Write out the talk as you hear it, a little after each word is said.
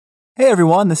Hey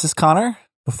everyone, this is Connor.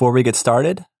 Before we get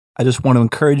started, I just want to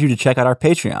encourage you to check out our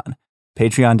Patreon,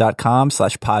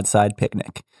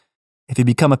 patreon.com/podsidepicnic. If you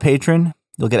become a patron,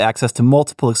 you'll get access to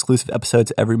multiple exclusive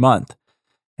episodes every month.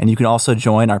 And you can also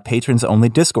join our patrons-only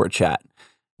Discord chat,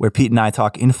 where Pete and I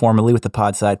talk informally with the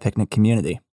Podside Picnic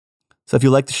community. So if you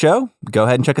like the show, go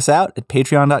ahead and check us out at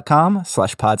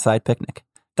patreon.com/podsidepicnic.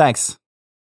 Thanks.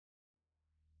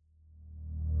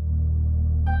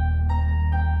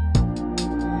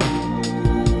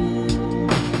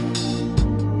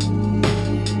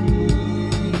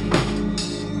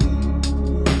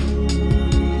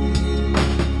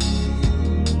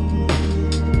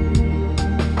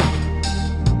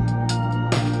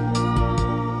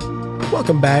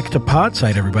 Welcome back to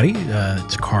Podside, everybody.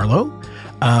 It's Carlo.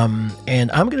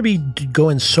 And I'm going to be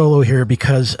going solo here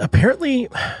because apparently,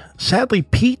 sadly,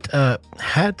 Pete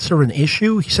had sort of an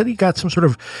issue. He said he got some sort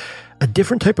of a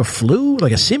different type of flu,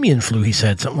 like a simian flu, he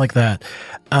said, something like that.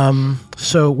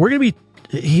 So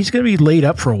he's going to be laid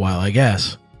up for a while, I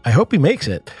guess. I hope he makes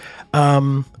it.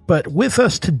 But with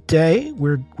us today,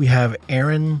 we have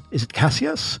Aaron, is it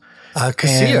Casillas?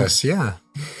 Casillas, yeah.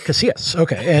 Casillas,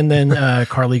 okay. And then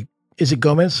Carly, is it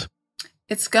Gomez?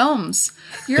 It's Gomes.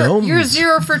 You're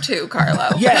 0 for 2, Carlo.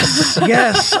 Yes.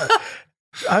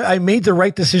 I made the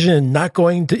right decision in not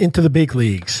going into the big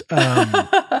leagues.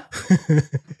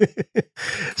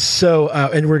 So,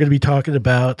 and we're going to be talking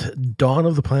about Dawn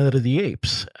of the Planet of the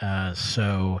Apes.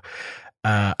 So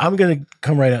I'm going to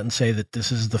come right out and say that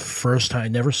this is the first time I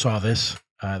never saw this.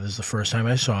 This is the first time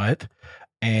I saw it.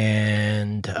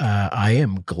 And I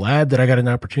am glad that I got an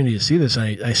opportunity to see this.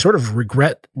 I sort of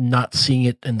regret not seeing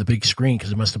it in the big screen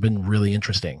because it must have been really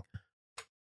interesting.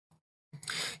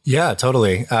 Yeah,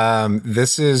 totally.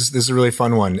 This is a really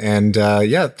fun one. And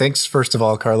thanks first of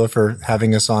all, Carlo, for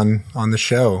having us on the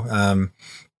show.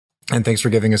 And thanks for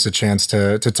giving us a chance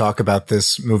to talk about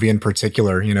this movie in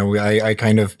particular. You know, I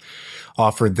kind of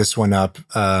offered this one up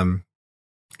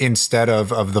instead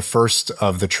of the first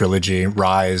of the trilogy,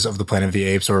 Rise of the Planet of the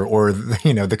Apes, or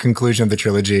the conclusion of the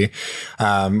trilogy,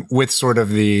 with sort of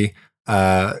the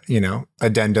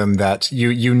addendum that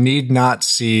you need not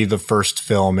see the first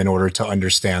film in order to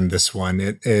understand this one.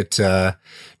 It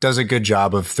does a good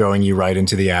job of throwing you right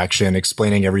into the action,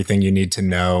 explaining everything you need to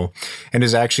know, and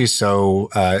is actually so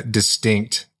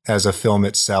distinct as a film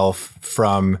itself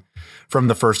from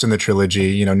the first in the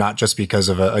trilogy, not just because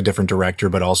of a different director,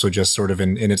 but also just sort of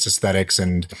in its aesthetics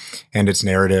and its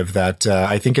narrative, that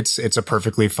I think it's a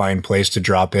perfectly fine place to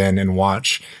drop in and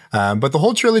watch. But the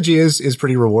whole trilogy is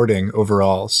pretty rewarding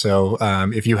overall. So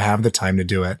if you have the time to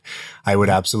do it, I would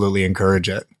absolutely encourage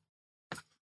it.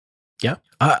 Yeah,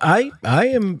 I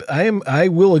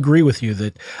will agree with you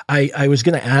that I was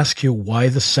going to ask you why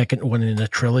the second one in a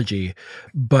trilogy,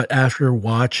 but after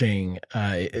watching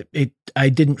I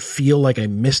didn't feel like I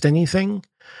missed anything.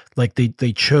 Like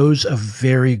they chose a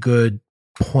very good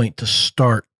point to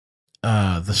start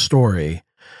the story,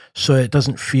 so it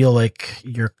doesn't feel like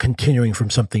you're continuing from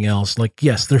something else. Like,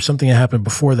 yes, there's something that happened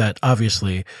before that,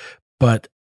 obviously, but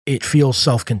it feels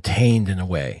self-contained in a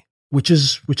way. Which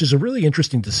is a really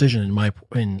interesting decision in my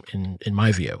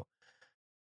view.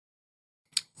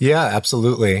 Yeah,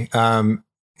 absolutely. So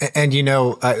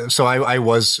I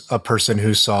was a person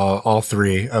who saw all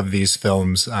three of these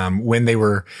films when they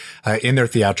were in their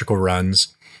theatrical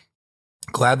runs.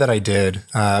 Glad that I did.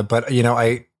 But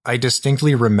I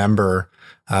distinctly remember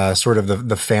sort of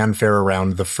the fanfare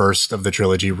around the first of the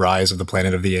trilogy, Rise of the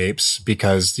Planet of the Apes,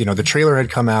 because, the trailer had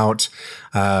come out.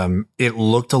 It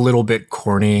looked a little bit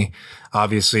corny.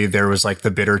 Obviously, there was like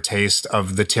the bitter taste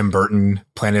of the Tim Burton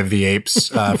Planet of the Apes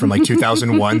from like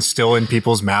 2001 still in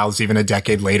people's mouths, even a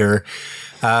decade later.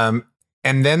 And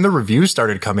then the reviews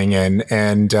started coming in,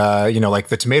 and, like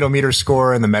the tomato meter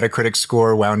score and the Metacritic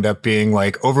score wound up being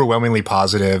like overwhelmingly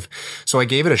positive. So I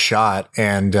gave it a shot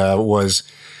and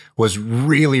was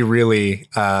really, really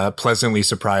pleasantly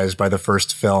surprised by the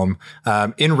first film.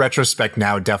 In retrospect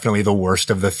now, definitely the worst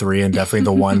of the three, and definitely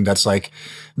the one that's like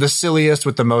the silliest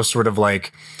with the most sort of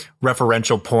like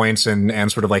referential points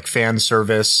and sort of like fan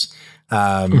service.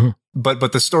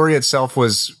 But the story itself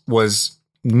was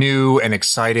new and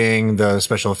exciting. The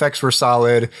special effects were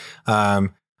solid.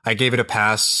 I gave it a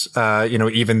pass,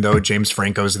 even though James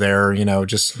Franco's there,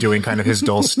 just doing kind of his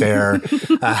dull stare.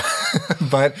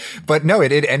 But no,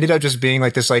 it ended up just being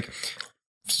like this, like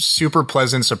super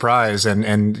pleasant surprise.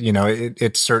 And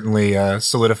it certainly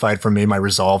solidified for me my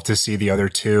resolve to see the other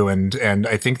two. And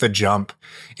I think the jump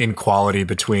in quality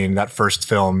between that first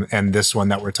film and this one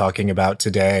that we're talking about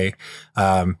today,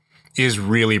 is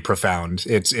really profound.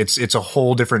 It's a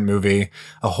whole different movie,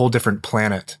 a whole different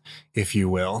planet, if you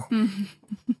will.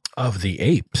 of the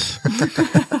Apes.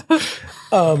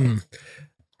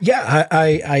 Yeah,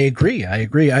 I agree.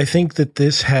 I think that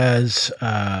this has,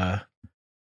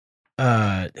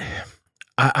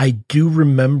 I do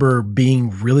remember being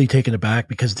really taken aback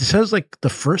because this has like the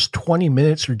first 20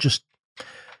 minutes are just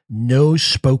no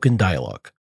spoken dialogue,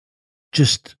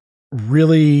 just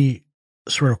really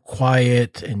sort of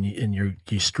quiet, and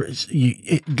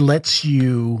it lets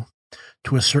you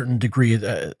to a certain degree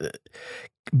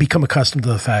become accustomed to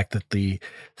the fact that the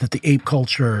ape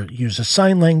culture uses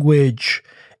sign language,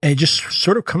 and it just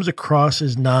sort of comes across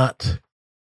as not.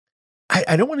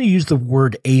 I don't want to use the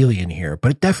word alien here,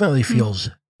 but it definitely feels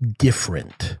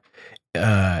different.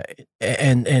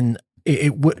 And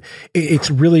it's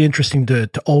really interesting to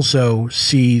also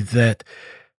see that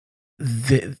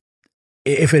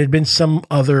if it had been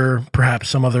perhaps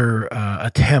some other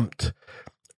attempt,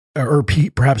 or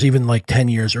perhaps even like 10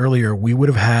 years earlier, we would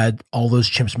have had all those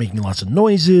chimps making lots of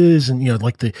noises and,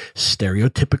 like the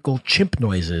stereotypical chimp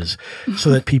noises, so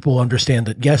that people understand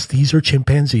that, yes, these are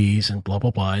chimpanzees and blah,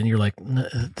 blah, blah. And you're like,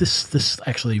 this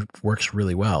actually works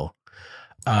really well.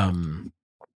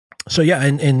 So yeah,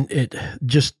 and it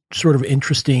just sort of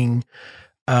interesting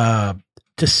to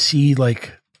see,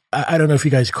 like, I don't know if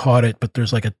you guys caught it, but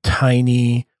there's like a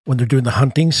tiny, when they're doing the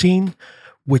hunting scene,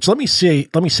 which let me say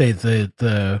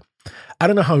the I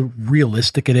don't know how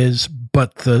realistic it is,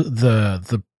 but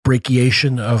the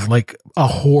brachiation of like a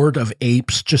horde of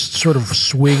apes just sort of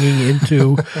swinging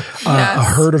into a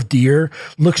herd of deer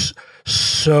looks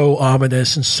so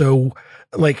ominous, and so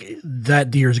like that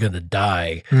deer is going to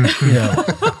die,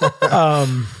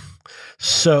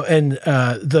 So, and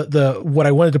what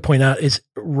I wanted to point out is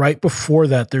right before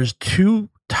that, there's two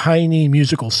tiny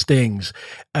musical stings.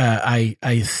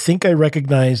 I think I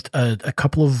recognized a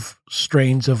couple of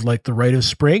strains of like the Rite of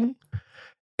Spring,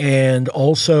 and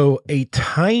also a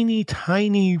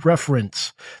tiny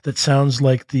reference that sounds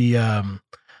like the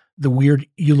weird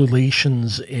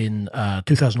ululations in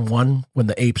 2001 when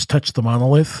the apes touched the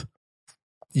monolith.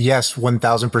 Yes,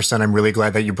 1000%. I'm really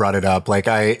glad that you brought it up. Like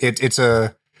it's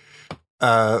a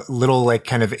little like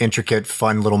kind of intricate,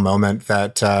 fun little moment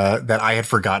that I had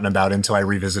forgotten about until I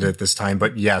revisited it this time.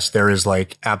 But yes, there is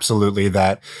like absolutely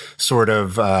that sort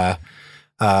of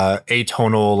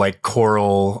atonal, like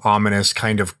choral, ominous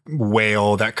kind of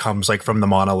wail that comes like from the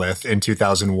monolith in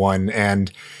 2001. And,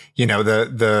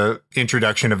 the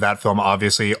introduction of that film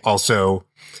obviously also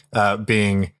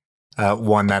being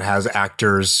one that has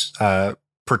actors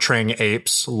portraying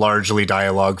apes largely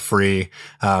dialogue free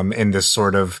in this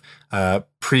sort of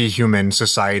pre-human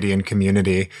society and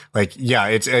community. Like, yeah,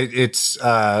 it's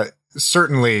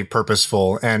certainly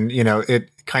purposeful, and it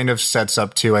kind of sets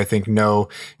up to, I think, no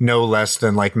less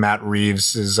than like Matt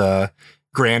Reeves's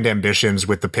grand ambitions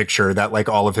with the picture, that like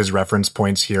all of his reference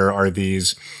points here are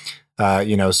these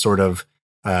sort of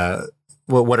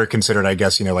what are considered, I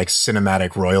guess, like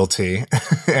cinematic royalty.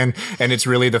 and it's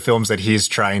really the films that he's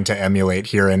trying to emulate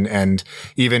here. And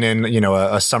even in,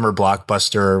 a summer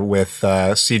blockbuster with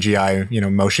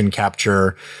CGI, motion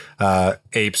capture,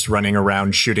 apes running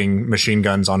around shooting machine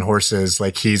guns on horses,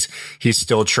 like he's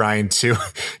still trying to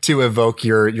evoke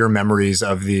your memories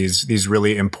of these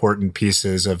really important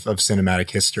pieces of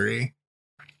cinematic history.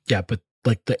 Yeah, but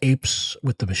like the apes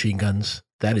with the machine guns,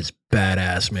 that is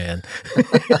badass, man.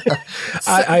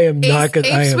 I am not good.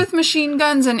 Apes with machine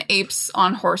guns and apes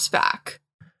on horseback.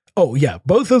 Oh yeah,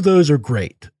 both of those are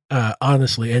great,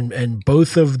 honestly, and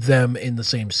both of them in the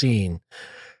same scene.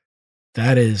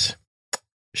 That is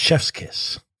chef's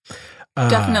kiss.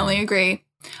 Definitely agree.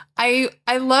 I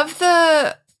love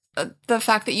the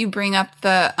fact that you bring up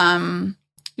the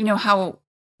how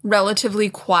relatively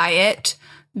quiet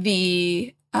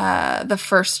the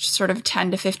first sort of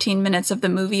 10 to 15 minutes of the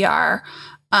movie are.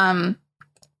 And,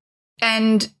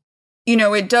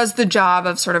 it does the job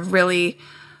of sort of really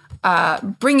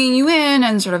bringing you in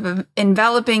and sort of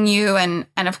enveloping you and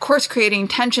of course creating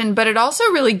tension, but it also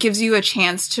really gives you a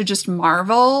chance to just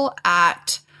marvel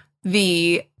at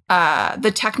the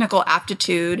technical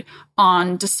aptitude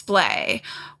on display.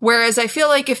 Whereas I feel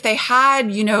like if they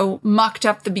had, mucked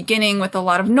up the beginning with a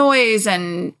lot of noise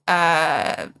and,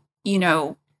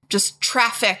 just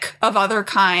traffic of other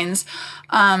kinds,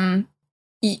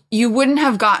 you wouldn't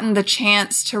have gotten the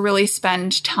chance to really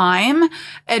spend time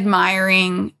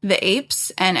admiring the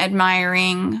apes and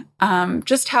admiring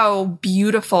just how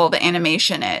beautiful the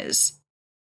animation is.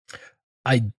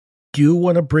 I do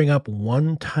want to bring up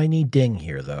one tiny ding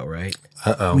here, though, right?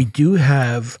 Uh-oh. We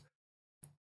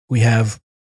have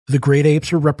the great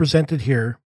apes are represented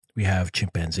here. We have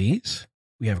chimpanzees.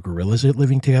 We have gorillas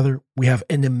living together. We have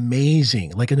an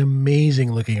amazing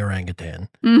looking orangutan.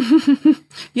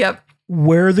 Yep.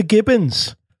 Where are the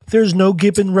gibbons? There's no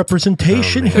gibbon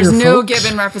representation here, There's no folks.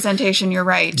 gibbon representation. You're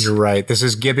right. You're right. This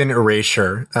is gibbon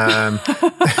erasure.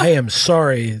 I am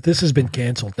sorry. This has been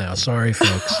canceled now. Sorry,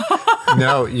 folks.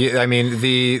 No, I mean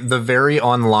the very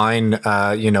online,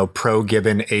 pro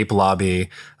Gibbon ape lobby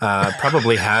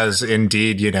probably has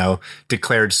indeed,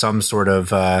 declared some sort of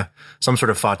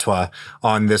fatwa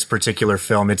on this particular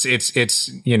film. It's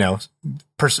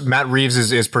Matt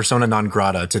Reeves is persona non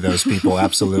grata to those people.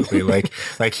 Absolutely, like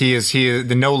he is the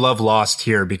no love lost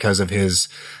here because of his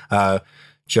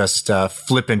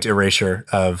flippant erasure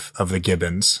of the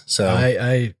Gibbons. So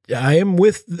I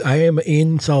am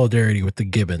in solidarity with the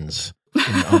Gibbons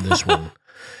on this one.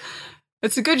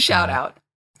 It's a good shout out.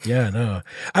 Yeah, no.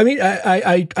 I mean,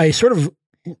 I sort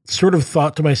of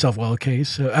thought to myself, well, okay,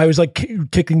 so I was like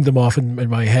ticking them off in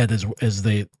my head as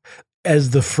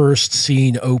the first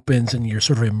scene opens and you're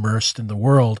sort of immersed in the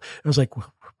world. I was like,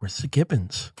 well, where's the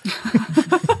Gibbons?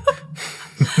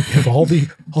 You have all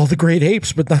the great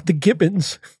apes, but not the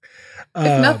Gibbons.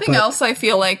 If nothing else, I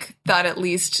feel like that at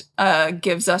least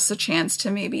gives us a chance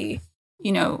to maybe,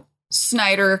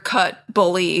 Snyder cut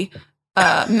bully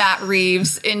Matt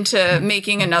Reeves into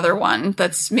making another one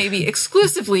that's maybe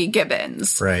exclusively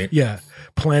Gibbons. Right. Yeah.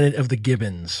 Planet of the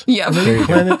Gibbons. Yeah.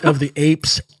 Planet of the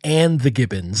Apes and the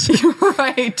Gibbons.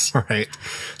 Right. Right.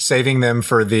 Saving them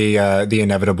for the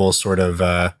inevitable sort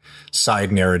of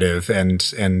side narrative and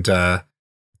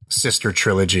sister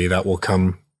trilogy that will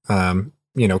come,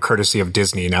 courtesy of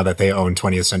Disney now that they own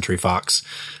 20th Century Fox.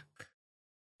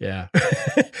 Yeah.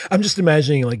 I'm just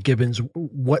imagining like Gibbons,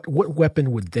 what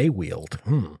weapon would they wield?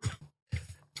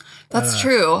 That's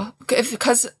true.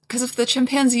 Because if the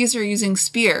chimpanzees are using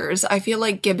spears, I feel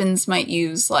like Gibbons might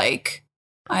use I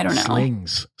don't know.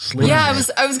 Slings. Yeah,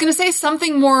 I was going to say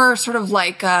something more sort of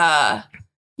like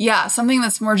something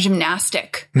that's more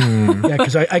gymnastic. Yeah,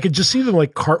 because I could just see them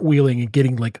like cartwheeling and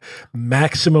getting like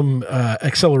maximum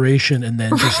acceleration and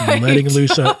then just letting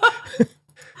loose up.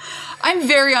 I'm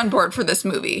very on board for this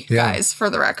movie, guys,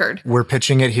 for the record. We're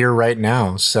pitching it here right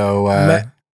now. So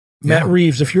Matt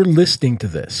Reeves, if you're listening to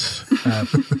this,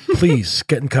 please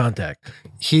get in contact.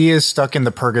 He is stuck in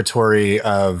the purgatory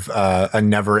of a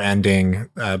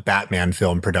never-ending Batman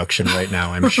film production right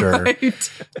now, I'm sure. Right.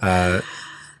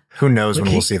 Who knows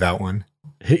when we'll see that one?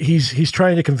 He's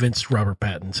trying to convince Robert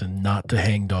Pattinson not to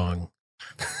hang dong.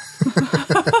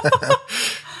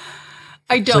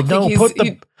 I don't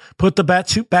think put the bat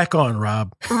suit back on,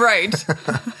 Rob. Right.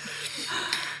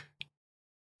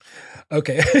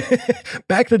 Okay.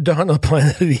 Back to Dawn of the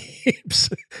Planet of the Apes.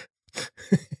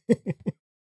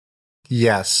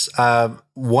 Yes.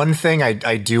 One thing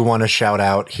I do want to shout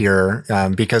out here,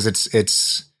 because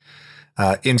it's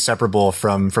inseparable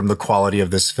from the quality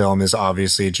of this film, is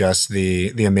obviously just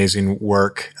the amazing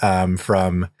work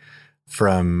from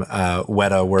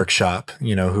Weta Workshop,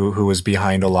 who was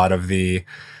behind a lot of the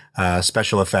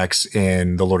special effects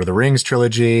in the Lord of the Rings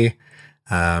trilogy,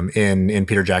 in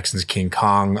Peter Jackson's King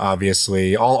Kong,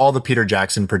 obviously all the Peter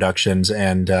Jackson productions,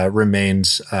 and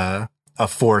remains a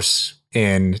force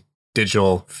in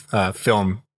digital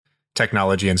film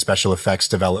technology and special effects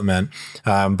development.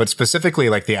 But specifically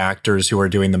like the actors who are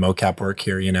doing the mocap work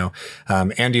here,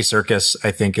 Andy Serkis,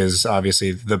 I think, is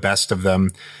obviously the best of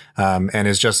them. And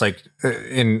is just like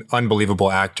an unbelievable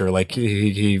actor. Like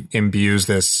he imbues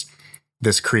this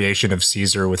creation of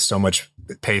Caesar with so much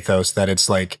pathos that it's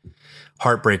like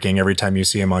heartbreaking every time you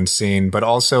see him on scene. But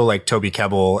also like Toby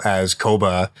Kebbell as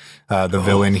Koba, the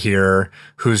villain here,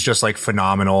 who's just like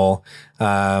phenomenal.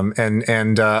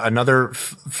 And another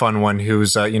fun one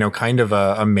who's kind of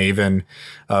a maven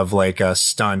of like a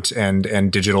stunt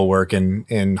and digital work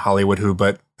in Hollywood, who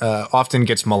but often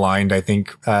gets maligned, I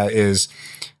think, is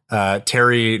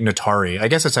Terry Notary. I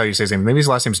guess that's how you say his name. Maybe his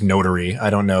last name's Notary. I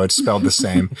don't know. It's spelled the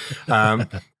same.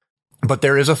 But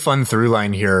there is a fun through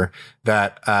line here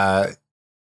that,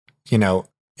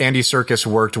 Andy Serkis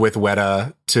worked with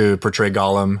Weta to portray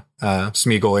Gollum,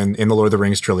 Smeagol in the Lord of the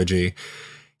Rings trilogy.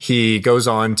 He goes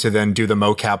on to then do the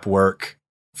mocap work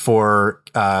for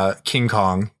King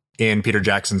Kong in Peter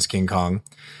Jackson's King Kong.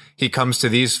 He comes to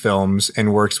these films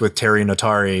and works with Terry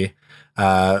Notary,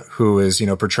 who is,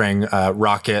 portraying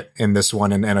Rocket in this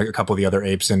one and a couple of the other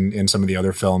apes in some of the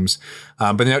other films.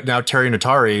 But now Terry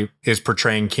Notary is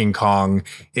portraying King Kong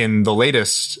in the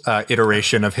latest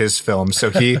iteration of his film. So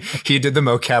he did the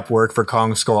mocap work for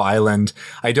Kong Skull Island.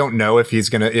 I don't know if he's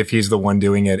the one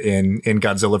doing it in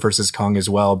Godzilla versus Kong as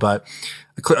well, but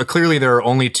clearly there are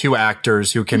only two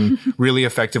actors who can really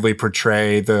effectively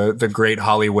portray the great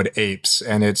Hollywood apes,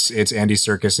 and it's Andy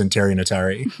Serkis and Terry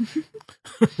Notary.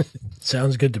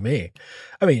 Sounds good to me.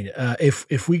 I mean,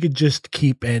 if we could just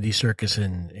keep Andy Serkis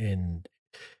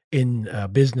in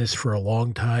business for a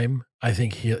long time, I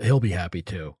think he'll be happy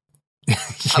too.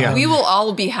 Yeah. We will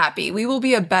all be happy. We will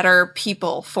be a better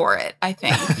people for it, I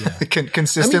think.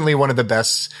 Consistently one of the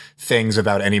best things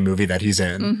about any movie that he's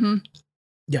in. Mm-hmm.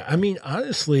 Yeah, I mean,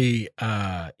 honestly,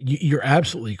 you're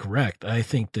absolutely correct. I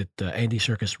think that Andy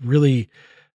Serkis really,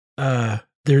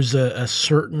 there's a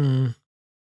certain,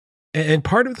 and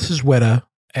part of this is Weta,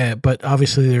 but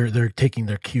obviously they're taking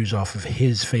their cues off of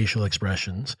his facial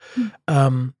expressions.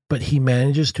 But he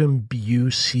manages to imbue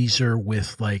Caesar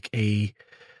with like a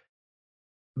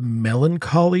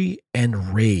melancholy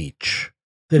and rage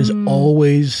that is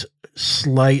always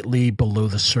slightly below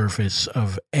the surface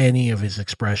of any of his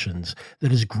expressions.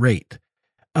 That is great.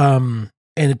 And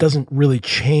it doesn't really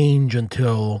change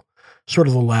until sort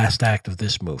of the last act of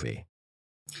this movie.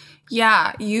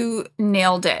 Yeah, you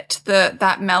nailed it.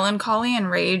 That melancholy and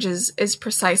rage is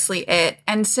precisely it.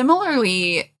 And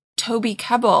similarly, Toby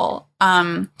Kebbell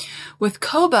with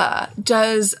Koba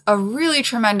does a really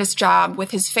tremendous job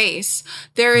with his face.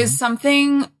 There is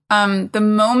something, the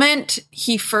moment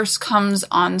he first comes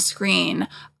on screen,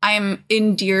 I'm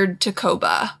endeared to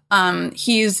Koba.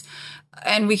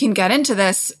 And we can get into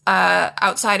this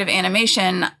outside of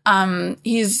animation.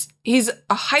 He's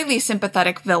a highly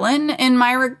sympathetic villain in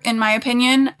my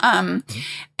opinion.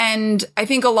 And I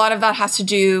think a lot of that has to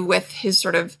do with his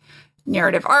sort of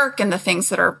narrative arc and the things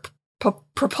that are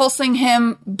propulsing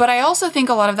him. But I also think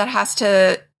a lot of that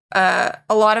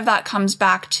comes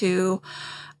back to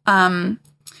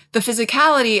the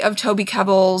physicality of Toby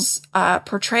Kebbell's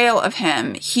portrayal of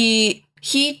him. He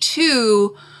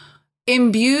too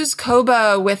imbues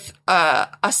Koba with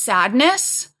a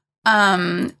sadness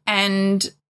and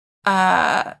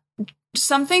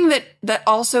something that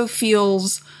also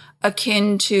feels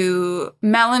akin to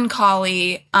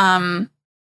melancholy,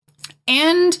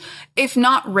 and if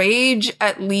not rage,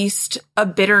 at least a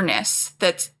bitterness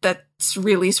that's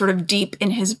really sort of deep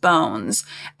in his bones.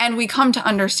 And we come to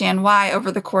understand why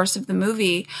over the course of the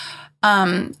movie.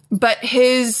 But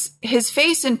his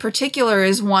face in particular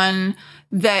is one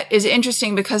that is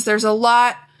interesting because there's a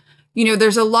lot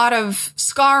of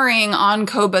scarring on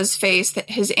Koba's face,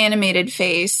 his animated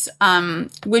face,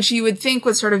 which you would think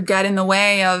would sort of get in the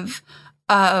way of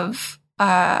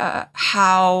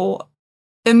how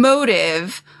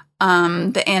emotive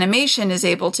the animation is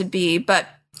able to be, but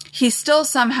he still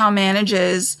somehow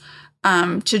manages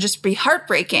to just be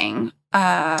heartbreaking,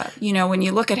 when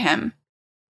you look at him.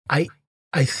 I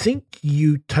think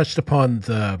you touched upon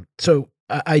so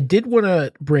I did want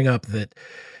to bring up that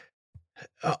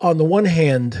on the one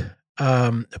hand,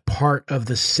 part of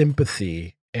the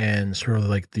sympathy and sort of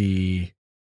like the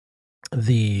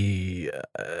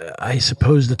I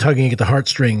suppose the tugging at the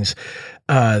heartstrings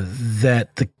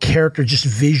that the character just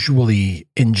visually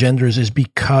engenders is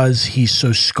because he's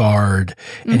so scarred,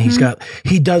 and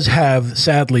he does have,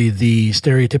 sadly, the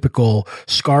stereotypical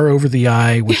scar over the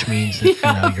eye, which means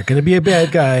that you're going to be a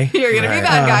bad guy. You're going to be a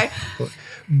bad guy.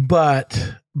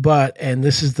 But and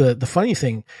this is the funny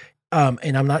thing,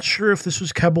 and I'm not sure if this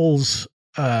was Kebbell's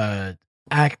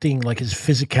acting, like his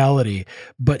physicality,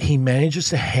 but he manages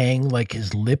to hang, like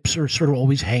his lips are sort of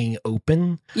always hanging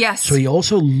open. Yes. So he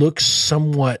also looks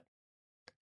somewhat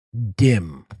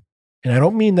dim. And I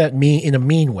don't mean that in a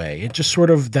mean way. It just sort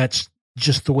of, that's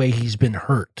just the way he's been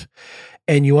hurt.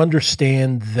 And you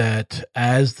understand that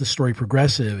as the story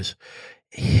progresses,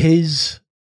 his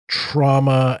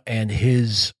trauma and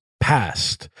his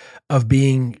past of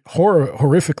being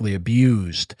horrifically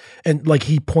abused, and like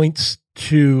he points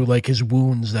to like his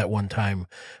wounds that one time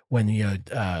when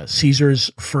Caesar's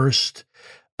first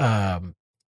has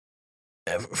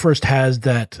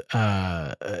that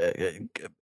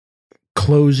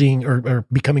closing or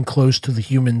becoming close to the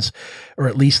humans, or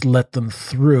at least let them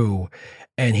through,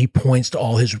 and he points to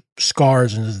all his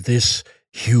scars and says, this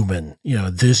human,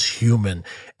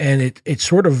 and it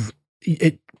sort of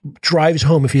it drives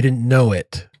home, if you didn't know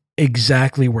it,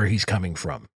 exactly where he's coming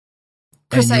from.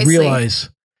 Precisely. And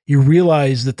you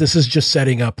realize that this is just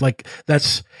setting up, like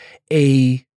that's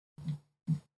a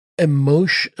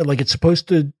emotion, like it's supposed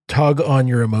to tug on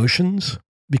your emotions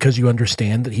because you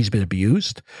understand that he's been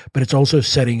abused, but it's also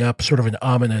setting up sort of an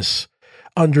ominous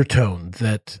undertone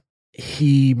that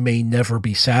he may never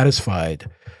be satisfied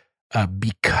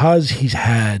because he's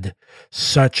had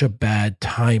such a bad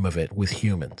time of it with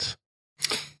humans.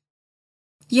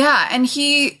 Yeah, and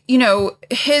he,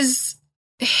 his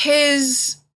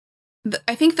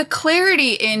I think the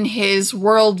clarity in his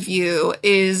worldview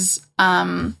is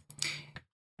one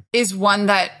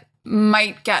that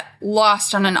might get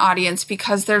lost on an audience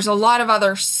because there's a lot of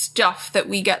other stuff that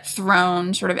we get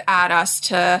thrown sort of at us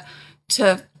to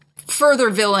further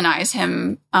villainize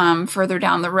him further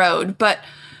down the road. But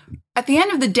at the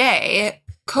end of the day,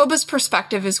 Koba's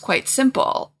perspective is quite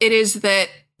simple. It is that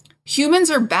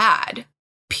humans are bad,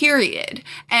 period.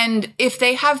 And if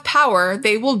they have power,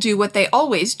 they will do what they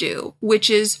always do, which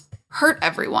is hurt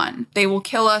everyone. They will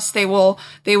kill us. They will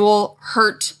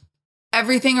hurt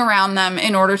everything around them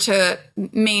in order to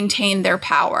maintain their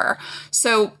power.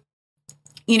 So,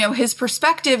 you know, his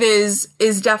perspective is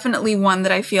definitely one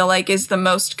that I feel like is the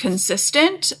most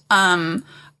consistent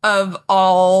of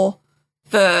all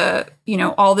the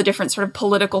different sort of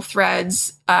political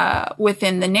threads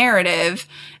within the narrative.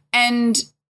 And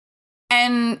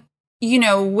you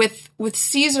know, with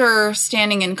Caesar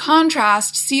standing in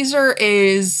contrast, Caesar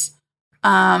is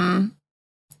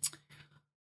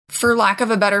for lack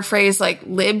of a better phrase, like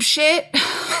lib shit.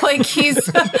 Like he's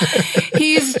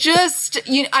just,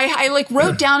 you know, I like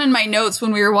wrote down in my notes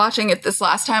when we were watching it this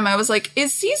last time, I was like,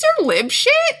 is Caesar lib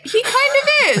shit? He kind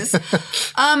of is.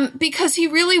 Because he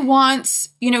really wants,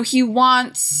 you know, he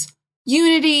wants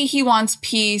unity, he wants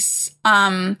peace.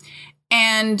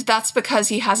 And that's because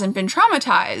he hasn't been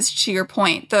traumatized, to your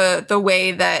point, the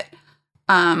way that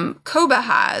Koba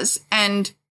has.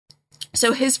 And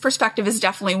so his perspective is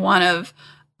definitely one of,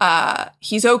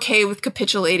 he's okay with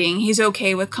capitulating. He's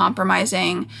okay with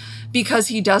compromising because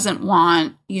he doesn't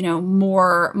want, you know,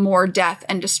 more death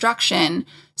and destruction.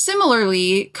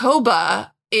 Similarly,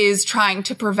 Koba is trying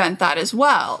to prevent that as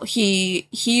well. He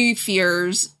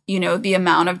fears, you know, the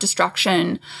amount of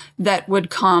destruction that would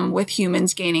come with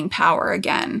humans gaining power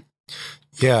again.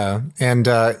 Yeah. And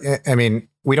I mean,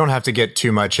 we don't have to get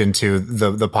too much into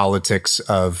the politics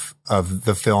of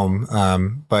the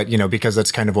film, but you know, because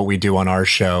that's kind of what we do on our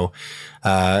show.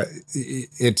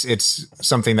 It's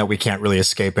something that we can't really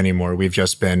escape anymore. We've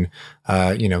just been,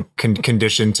 you know,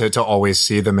 conditioned to always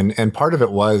see them, and part of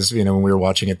it was, you know, when we were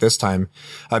watching it this time,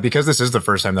 because this is the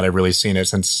first time that I've really seen it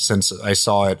since I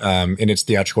saw it in its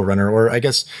theatrical run, or I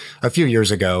guess a few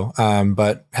years ago,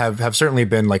 but have certainly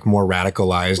been like more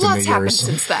radicalized Lots in the happened years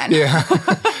since then. Yeah.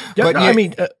 Yeah, But no, yeah- I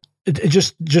mean,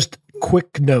 just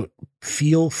quick note.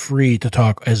 Feel free to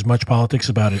talk as much politics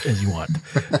about it as you want,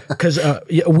 because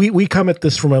we come at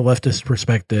this from a leftist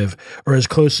perspective, or as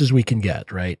close as we can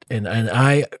get, right? And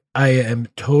I am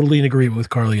totally in agreement with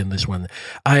Carly in this one.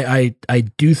 I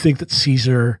do think that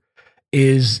Caesar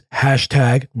is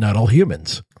hashtag not all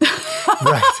humans.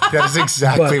 Right. That is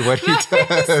exactly what he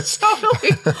does.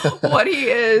 Totally what he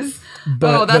is.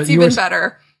 But that's you even were-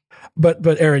 better. But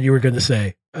Aaron, you were going to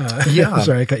say, Yeah.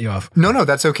 sorry, I cut you off. No,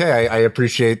 that's okay. I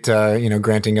appreciate you know,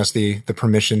 granting us the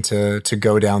permission to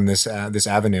go down this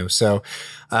avenue. So,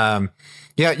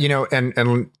 yeah, you know,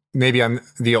 and maybe I'm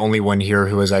the only one here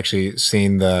who has actually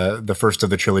seen the first of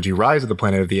the trilogy, Rise of the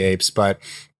Planet of the Apes, but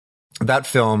that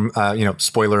film, you know,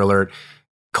 spoiler alert,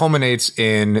 culminates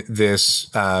in this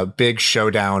big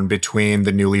showdown between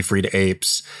the newly freed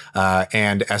apes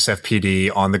and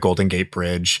SFPD on the Golden Gate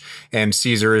Bridge. And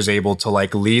Caesar is able to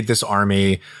like lead this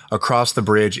army across the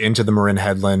bridge into the Marin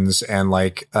Headlands and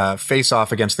like face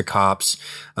off against the cops.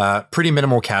 Pretty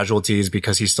minimal casualties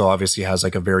because he still obviously has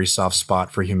like a very soft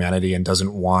spot for humanity and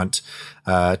doesn't want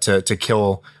to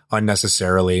kill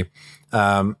unnecessarily.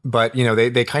 But you know,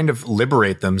 they kind of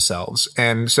liberate themselves.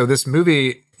 And so this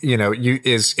movie, you know,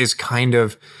 is kind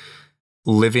of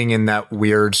living in that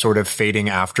weird sort of fading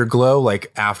afterglow,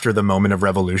 like after the moment of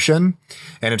revolution.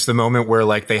 And it's the moment where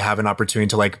like they have an opportunity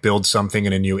to like build something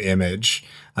in a new image.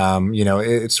 You know,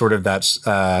 it's sort of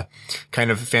that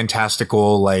kind of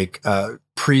fantastical, like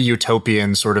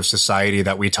pre-utopian sort of society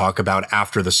that we talk about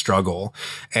after the struggle.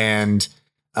 And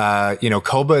you know,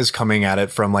 Koba is coming at it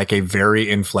from like a very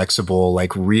inflexible,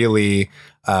 like really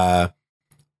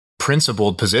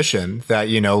principled position that,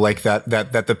 you know, like that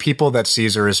the people that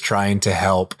Caesar is trying to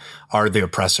help are the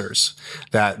oppressors,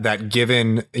 that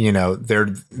given, you know, their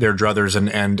druthers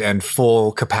and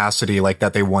full capacity like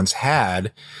that they once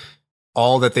had,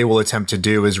 all that they will attempt to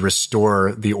do is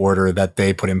restore the order that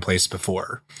they put in place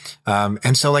before.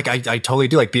 And so like, I totally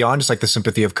do, like, beyond just like the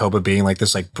sympathy of Koba being like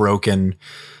this like broken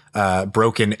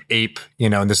ape, you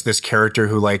know, and this character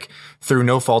who like through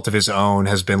no fault of his own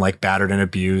has been like battered and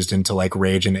abused into like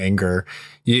rage and anger.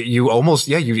 You almost,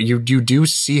 yeah, you do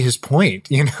see his point,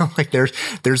 you know, like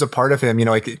there's a part of him, you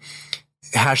know, like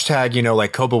hashtag, you know,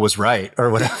 like Koba was right or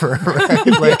whatever, right?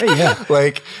 Like, Yeah.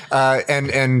 like,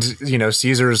 and, you know,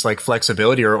 Caesar's like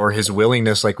flexibility or his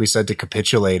willingness, like we said, to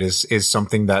capitulate is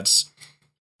something that's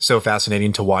so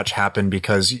fascinating to watch happen,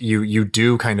 because you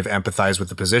do kind of empathize with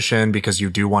the position, because you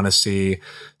do want to see,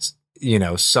 you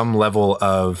know, some level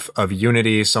of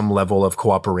unity, some level of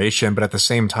cooperation. But at the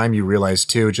same time, you realize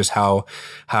too, just how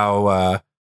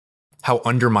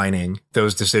undermining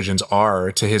those decisions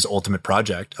are to his ultimate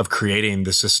project of creating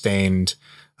the sustained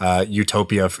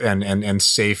utopia and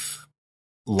safe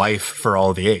life for all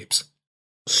of the apes.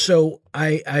 So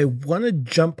I want to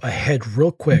jump ahead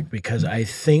real quick, because I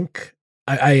think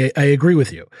I agree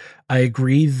with you. I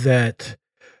agree that,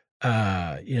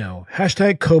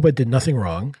 hashtag Koba did nothing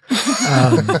wrong.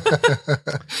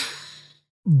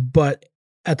 But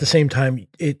at the same time,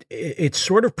 it's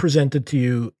sort of presented to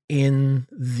you in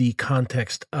the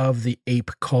context of the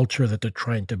ape culture that they're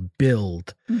trying to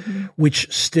build,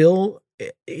 which still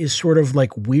is sort of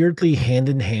like weirdly hand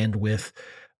in hand with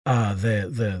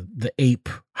the ape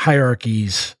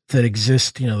hierarchies that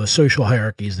exist, the social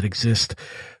hierarchies that exist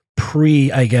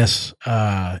pre, I guess,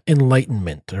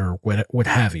 enlightenment or what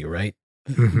have you, right?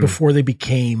 Before they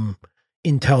became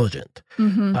intelligent.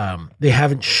 They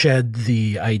haven't shed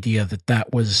the idea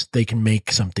that they can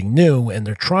make something new, and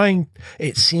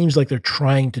it seems like they're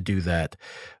trying to do that,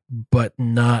 but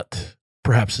not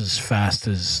perhaps as fast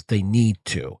as they need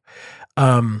to.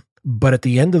 But at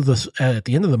the end of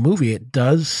the movie, it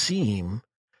does seem,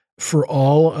 for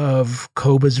all of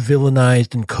Koba's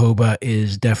villainized, and Koba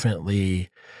is definitely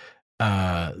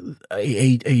a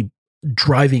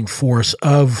driving force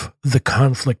of the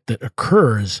conflict that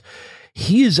occurs,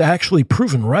 he is actually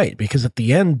proven right, because at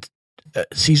the end,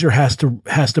 Caesar has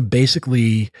to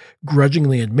basically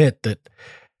grudgingly admit that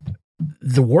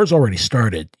the war's already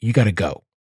started. You got to go,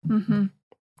 and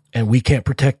we can't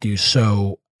protect you.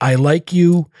 So I like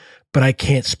you, but I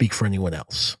can't speak for anyone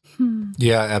else.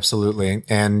 Yeah, absolutely.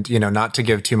 And, not to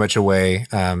give too much away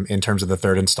in terms of the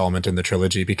third installment in the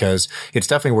trilogy, because it's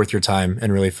definitely worth your time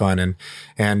and really fun.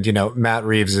 And Matt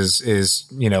Reeves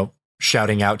is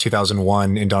shouting out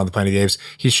 2001 in Dawn of the Planet of the Apes.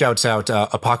 He shouts out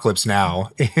Apocalypse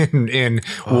Now in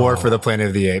War for the Planet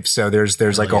of the Apes. So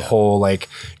there's like a whole like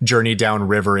journey down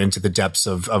river into the depths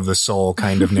of the soul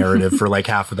kind of narrative for like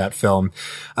half of that film.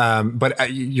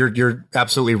 But you're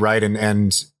absolutely right.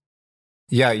 And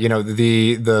yeah,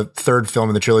 the third film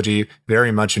in the trilogy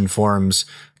very much informs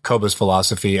Koba's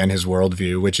philosophy and his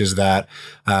worldview, which is that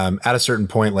at a certain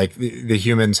point, like the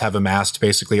humans have amassed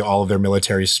basically all of their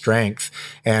military strength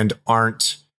and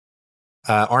aren't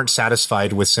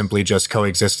satisfied with simply just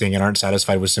coexisting, and aren't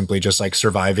satisfied with simply just like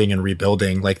surviving and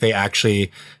rebuilding. Like they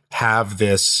actually have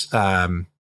this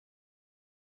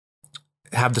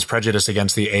prejudice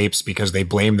against the apes, because they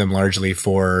blame them largely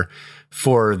for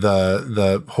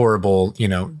the horrible,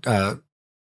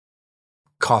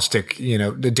 caustic,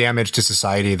 the damage to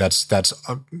society that's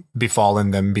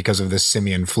befallen them because of this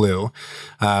simian flu.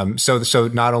 So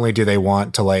not only do they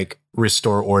want to like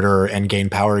restore order and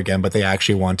gain power again, but they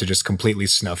actually want to just completely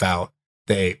snuff out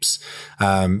the apes.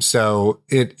 So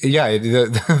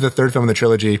the third film in the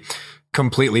trilogy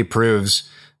completely proves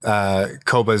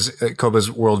Koba's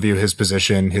worldview, his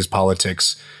position, his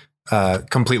politics,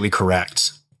 completely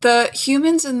correct. The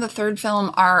humans in the third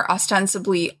film are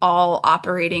ostensibly all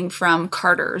operating from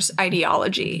Carter's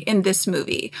ideology in this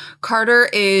movie. Carter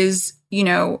is,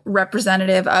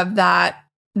 representative of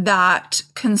that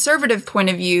conservative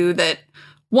point of view that,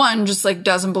 one, just like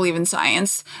doesn't believe in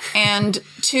science, and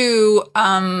two,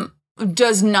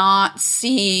 does not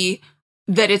see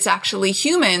that it's actually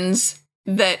humans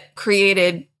that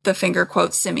created the finger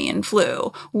quote simian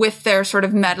flu with their sort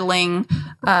of meddling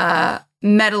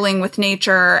with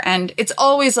nature. And it's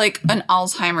always like an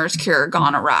Alzheimer's cure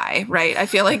gone awry, right? I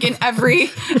feel like in every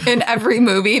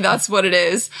movie, that's what it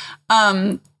is.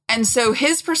 And so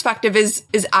his perspective is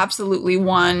absolutely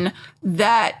one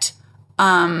that,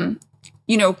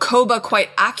 Koba quite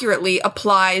accurately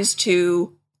applies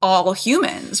to all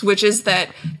humans, which is that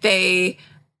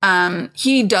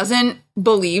he doesn't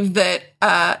believe that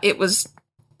it was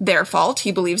their fault.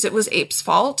 He believes it was apes'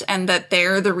 fault, and that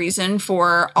they're the reason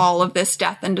for all of this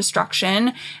death and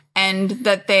destruction, and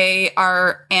that they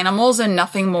are animals and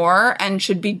nothing more, and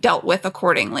should be dealt with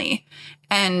accordingly.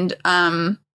 And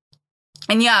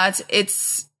yeah, it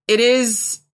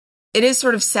is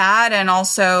sort of sad, and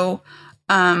also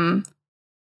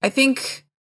I think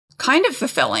kind of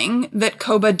fulfilling that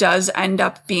Koba does end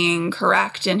up being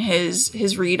correct in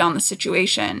his read on the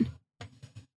situation.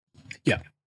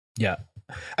 Yeah.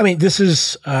 I mean, this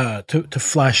is to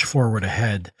flash forward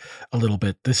ahead a little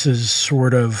bit. This is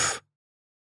sort of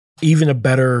even a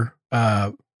better,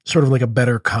 sort of like a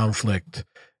better conflict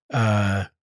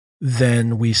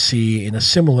than we see in a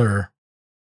similar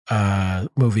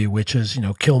movie, which is,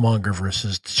 Killmonger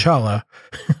versus T'Challa.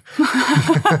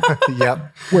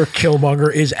 Yep. Where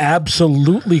Killmonger is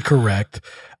absolutely correct.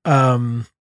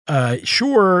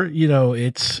 Sure,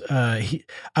 it's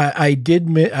I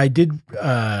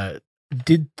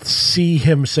did see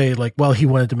him say, like, well, he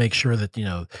wanted to make sure that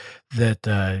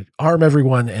that arm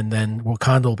everyone and then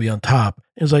Wakanda will be on top.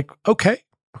 It was like, okay,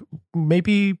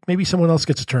 maybe someone else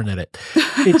gets a turn at it.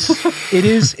 It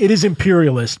is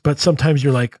imperialist, but sometimes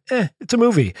you're like, it's a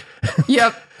movie.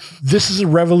 Yep. This is a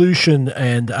revolution,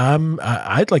 and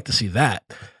I'd like to see that.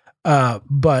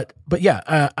 But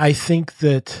yeah, I think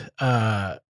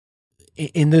that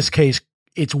in this case,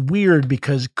 it's weird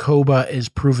because Koba is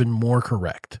proven more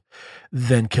correct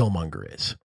than Killmonger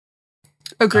is.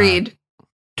 Agreed.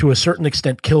 To a certain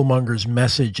extent, Killmonger's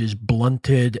message is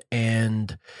blunted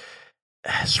and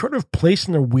sort of placed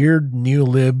in a weird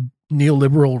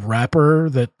neoliberal wrapper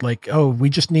that, like, oh, we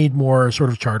just need more sort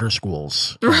of charter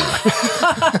schools in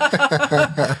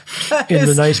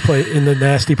the nice place, in the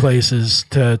nasty places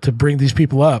to bring these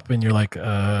people up. And you're like,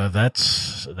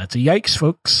 that's a yikes,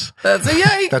 folks. That's a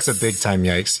yikes. That's a big time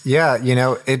yikes. Yeah.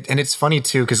 And it's funny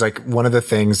too, because like one of the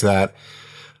things that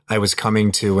I was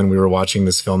coming to when we were watching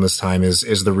this film this time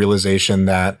is the realization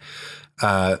that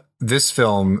this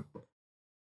film,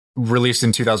 released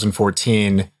in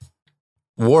 2014,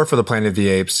 War for the Planet of the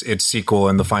Apes, its sequel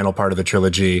and the final part of the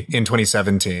trilogy, in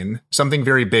 2017. Something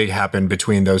very big happened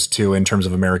between those two in terms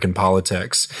of American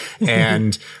politics.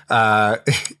 And,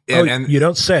 and you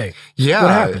don't say. Yeah.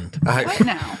 What happened? What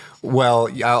now? Well,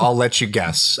 I'll let you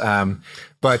guess.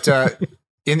 But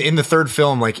in the third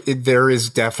film, like there is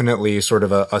definitely sort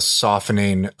of a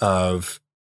softening of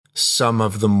some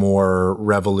of the more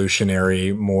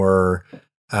revolutionary, more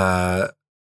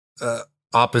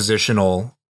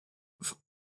oppositional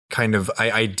kind of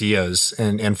ideas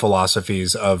and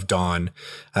philosophies of Dawn,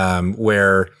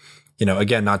 where,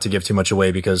 again, not to give too much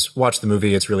away, because watch the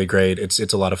movie. It's really great. It's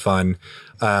a lot of fun.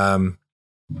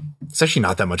 It's actually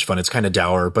not that much fun. It's kind of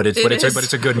dour, but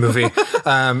it's a good movie.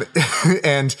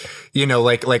 And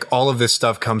like all of this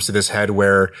stuff comes to this head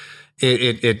where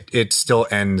it still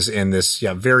ends in this,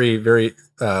 very, very,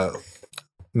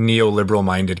 neoliberal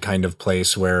minded kind of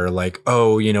place where, like,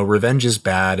 revenge is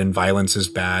bad and violence is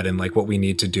bad. And like, what we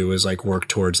need to do is like work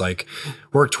towards a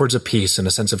peace and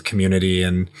a sense of community.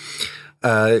 And,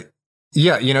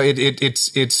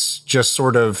 it's just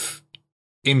sort of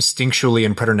instinctually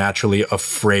and preternaturally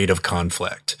afraid of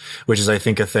conflict, which is, I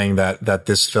think, a thing that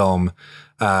this film,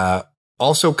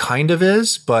 also kind of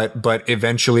is, but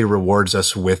eventually rewards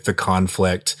us with the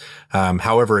conflict.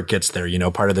 However it gets there,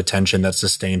 part of the tension that's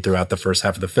sustained throughout the first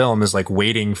half of the film is like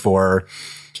waiting for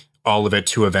all of it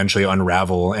to eventually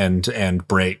unravel and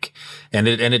break. And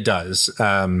it does.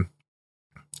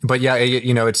 But yeah,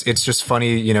 it's just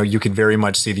funny. You can very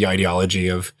much see the ideology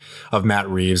of Matt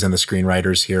Reeves and the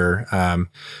screenwriters here.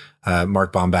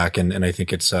 Mark Baumbach and I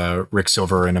think it's Rick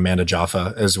Silver and Amanda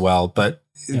Jaffa as well. But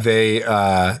they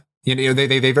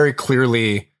very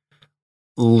clearly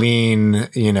lean,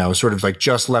 sort of like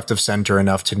just left of center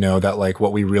enough to know that like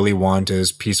what we really want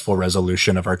is peaceful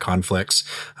resolution of our conflicts.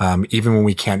 Even when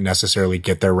we can't necessarily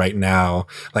get there right now,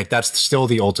 like that's still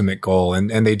the ultimate goal.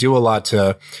 And they do a lot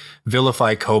to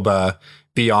vilify Koba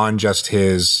beyond just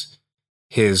his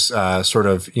sort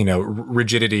of,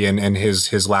 rigidity and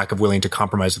his lack of willing to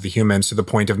compromise with the humans, to the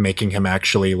point of making him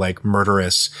actually like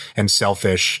murderous and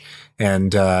selfish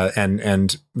and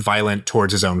violent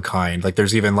towards his own kind. Like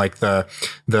there's even like the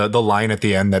line at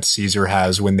the end that Caesar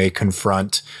has when they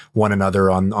confront one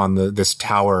another on this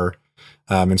tower,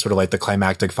 in sort of like the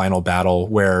climactic final battle,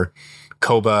 where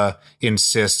Koba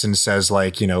insists and says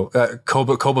like,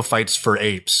 Koba fights for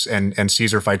apes and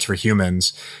Caesar fights for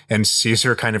humans. And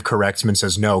Caesar kind of corrects him and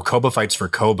says, no, Koba fights for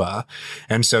Koba.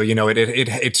 And so,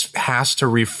 it has to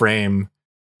reframe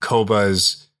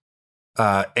Koba's,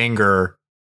 anger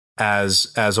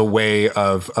as a way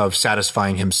of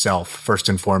satisfying himself first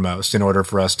and foremost, in order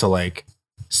for us to like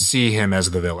see him as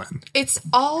the villain. It's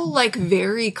all like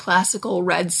very classical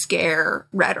Red Scare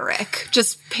rhetoric,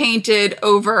 just painted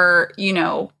over,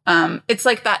 it's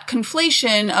like that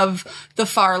conflation of the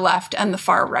far left and the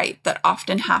far right that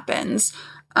often happens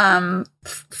from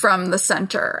the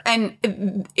center. And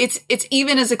it's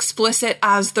even as explicit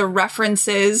as the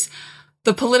references,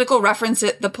 the political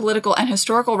and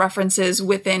historical references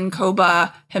within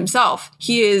Koba himself.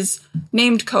 He is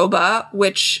named Koba,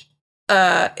 which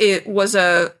it was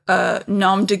a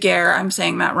nom de guerre. I'm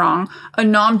saying that wrong. A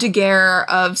nom de guerre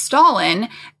of Stalin.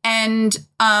 And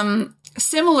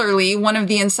similarly, one of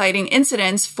the inciting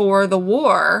incidents for the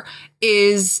war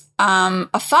is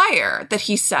a fire that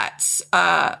he sets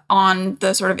on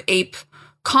the sort of ape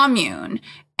commune.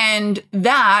 And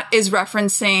that is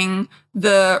referencing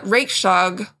the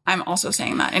Reichstag. I'm also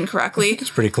saying that incorrectly. It's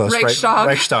pretty close.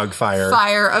 Reichstag fire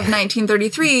of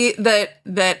 1933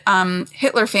 that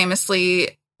Hitler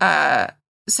famously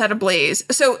set ablaze.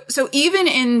 So even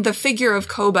in the figure of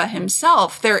Koba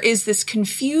himself, there is this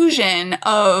confusion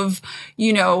of,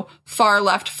 far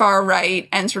left, far right,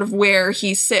 and sort of where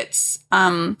he sits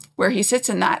in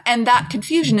that. And that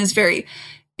confusion is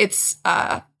it's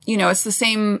the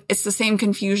same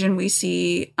confusion we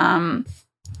see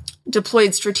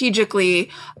deployed strategically,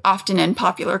 often in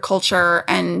popular culture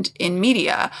and in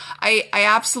media. I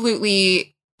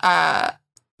absolutely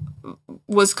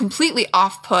was completely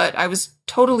off-put. I was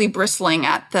totally bristling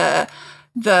at the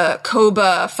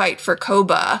Koba fight for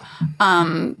Koba,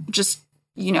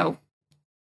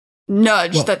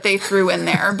 nudge that they threw in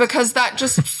there, because that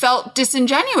just felt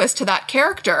disingenuous to that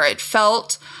character. It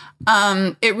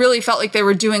really felt like they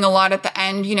were doing a lot at the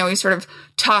end. He's sort of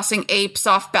tossing apes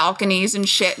off balconies and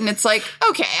shit. And it's like,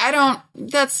 okay,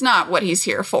 that's not what he's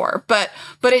here for. But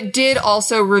it did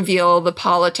also reveal the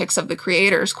politics of the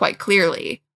creators quite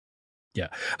clearly. Yeah.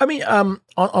 I mean, on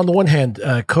the one hand,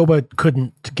 Koba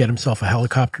couldn't get himself a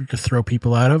helicopter to throw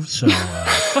people out of. So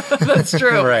that's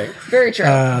true. Right. Very true.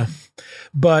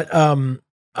 But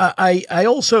I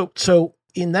also, so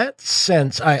in that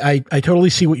sense, I totally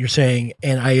see what you're saying.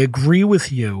 And I agree with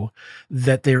you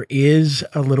that there is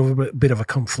a little bit of a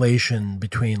conflation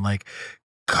between like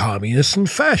communists and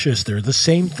fascists. They're the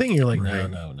same thing. You're like, right.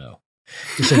 No.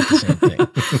 This ain't the same thing.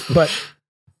 But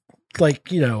like,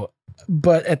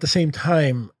 but at the same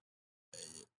time,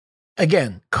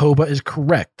 again, Koba is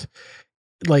correct.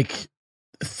 Like,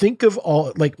 think of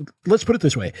let's put it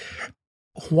this way.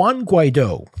 Juan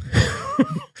Guaido,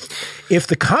 if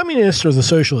the communists or the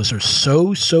socialists are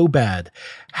so bad,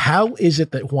 how is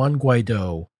it that Juan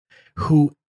Guaido,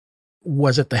 who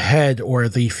was at the head or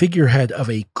the figurehead of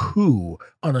a coup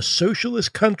on a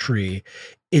socialist country,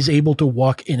 is able to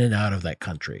walk in and out of that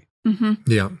country? Mm-hmm.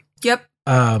 Yeah. Yep.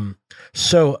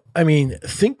 So, I mean,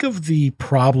 think of the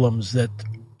problems that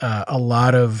a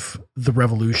lot of the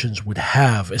revolutions would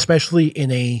have, especially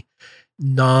in a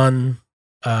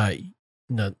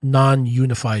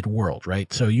non-unified world,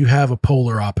 right? So you have a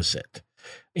polar opposite.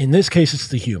 In this case, it's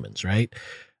the humans, right?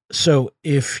 So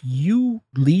if you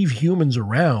leave humans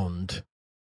around,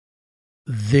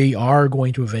 they are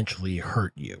going to eventually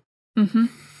hurt you. Mm-hmm.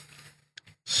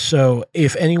 So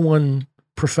if anyone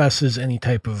professes any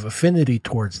type of affinity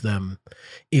towards them,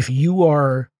 if you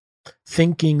are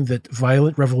thinking that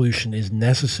violent revolution is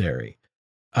necessary,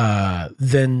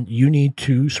 then you need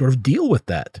to sort of deal with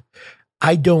that.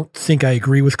 I don't think I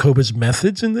agree with Koba's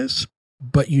methods in this,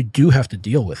 but you do have to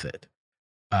deal with it.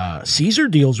 Caesar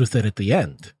deals with it at the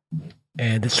end,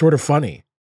 and it's sort of funny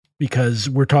because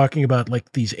we're talking about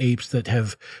like these apes that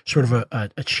have sort of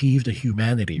achieved a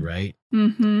humanity, right?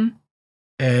 Mm-hmm.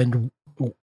 And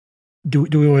do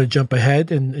we want to jump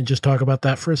ahead and just talk about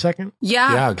that for a second?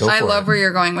 Yeah, go for I love it. where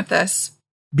you're going with this.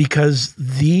 Because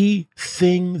the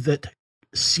thing that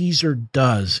Caesar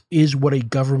does is what a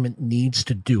government needs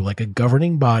to do, like a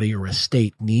governing body or a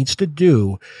state needs to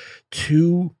do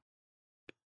to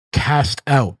cast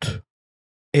out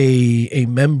a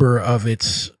member of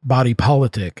its body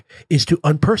politic, is to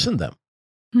unperson them.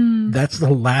 That's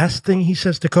the last thing he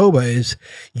says to Koba is,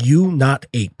 you not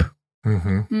ape.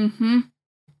 Mm-hmm. Mm-hmm.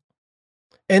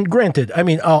 And granted, I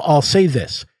mean, I'll say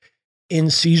this. In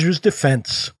Caesar's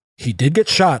defense, he did get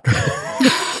shot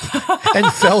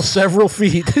and fell several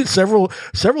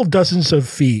dozens of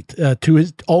feet to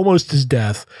almost his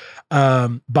death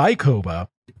by Koba.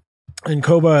 And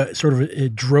Koba sort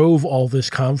of drove all this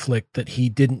conflict that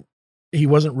he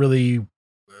wasn't really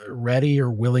ready or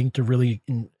willing to really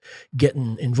get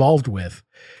involved with,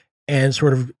 and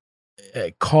sort of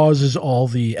causes all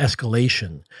the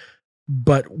escalation.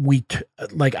 But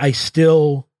I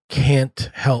still can't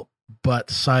help but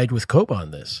side with Koba on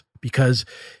this, because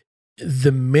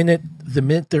the minute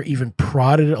they're even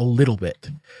prodded a little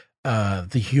bit,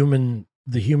 the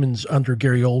humans under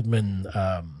Gary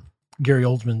Oldman's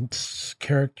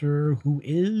character, who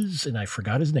is, and I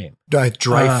forgot his name.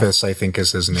 Dreyfus, I think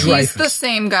is his name. He's the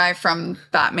same guy from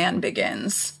Batman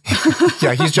Begins.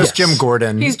 Yeah, he's just Yes. Jim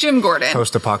Gordon. He's Jim Gordon.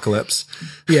 Post-apocalypse.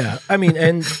 Yeah, I mean,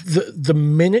 and the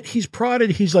minute he's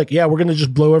prodded, he's like, yeah, we're going to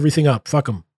just blow everything up. Fuck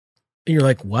him. And you're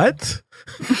like, what?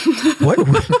 What?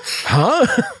 Huh?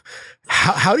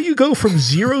 How do you go from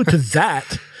 0 to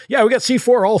that? Yeah, we got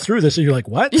C4 all through this. And you're like,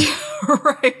 what?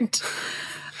 Right.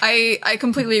 I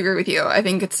completely agree with you. I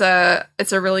think it's a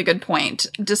really good point.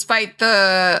 Despite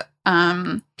the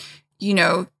some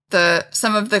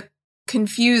of the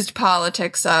confused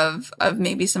politics of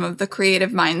maybe some of the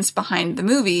creative minds behind the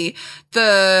movie,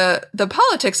 the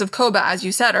politics of Koba, as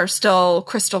you said, are still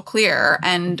crystal clear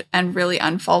and really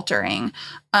unfaltering.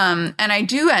 And I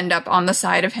do end up on the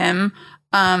side of him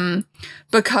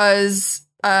because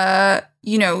the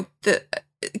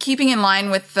keeping in line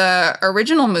with the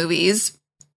original movies,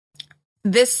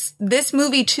 this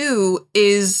movie too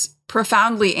is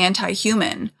profoundly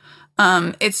anti-human.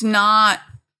 It's not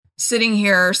sitting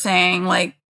here saying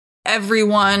like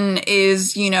everyone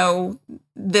is,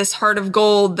 this heart of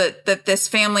gold that this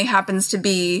family happens to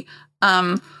be.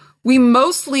 We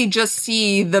mostly just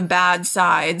see the bad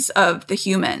sides of the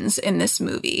humans in this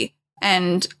movie.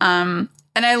 And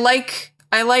I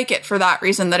like it for that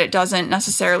reason, that it doesn't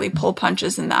necessarily pull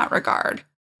punches in that regard.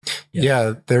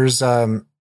 Yeah, there's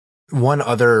one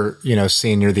other,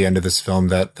 scene near the end of this film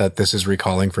that this is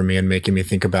recalling for me and making me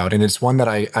think about. And it's one that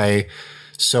I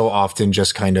so often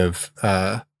just kind of,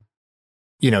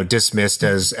 dismissed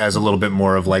as a little bit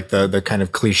more of like the kind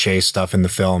of cliche stuff in the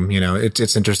film.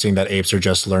 It's interesting that apes are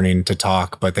just learning to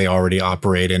talk, but they already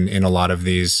operate in a lot of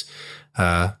these,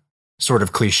 sort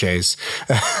of cliches,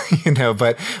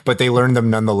 but they learn them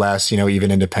nonetheless,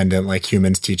 even independent, like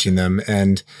humans teaching them.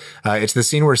 And it's the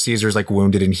scene where Caesar's like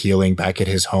wounded and healing back at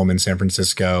his home in San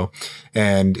Francisco,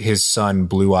 and his son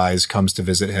Blue Eyes comes to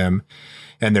visit him,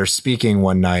 and they're speaking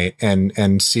one night,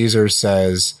 and Caesar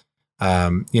says,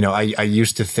 I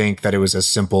used to think that it was as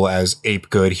simple as ape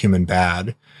good, human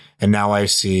bad, and now I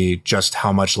see just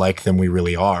how much like them we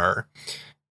really are.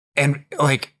 And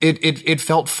like, it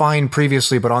felt fine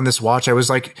previously, but on this watch, I was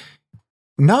like,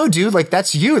 no, dude, like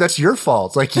that's you. That's your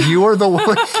fault. Like you are the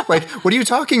one, like, what are you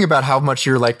talking about? How much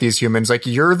you're like these humans? Like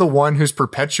you're the one who's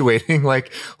perpetuating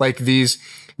like these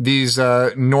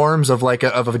norms of like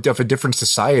of a different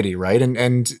society. Right.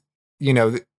 And,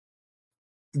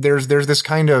 there's this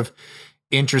kind of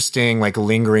interesting, like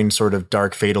lingering sort of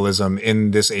dark fatalism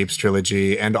in this Apes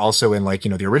trilogy. And also in like,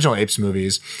 the original Apes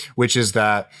movies, which is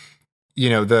that,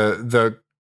 the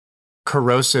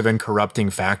corrosive and corrupting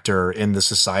factor in the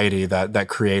society that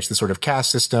creates the sort of caste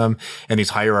system and these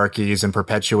hierarchies and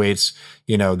perpetuates,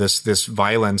 this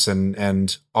violence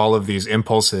and all of these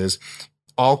impulses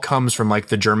all comes from like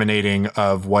the germinating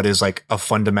of what is like a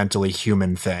fundamentally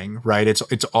human thing, right?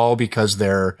 It's all because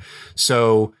they're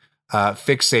so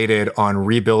fixated on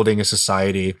rebuilding a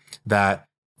society that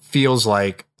feels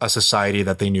like a society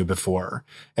that they knew before.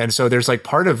 And so there's like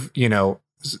part of,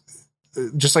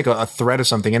 just like a thread of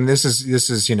something. And this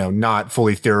is, not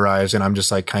fully theorized, and I'm just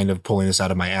like kind of pulling this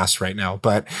out of my ass right now,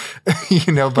 but,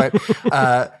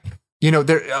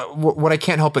 what I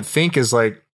can't help but think is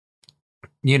like,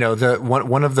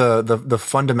 one of the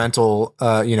fundamental,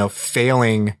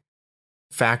 failing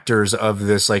factors of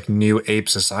this like new ape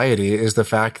society is the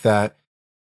fact that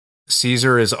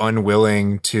Caesar is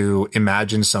unwilling to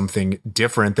imagine something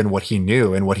different than what he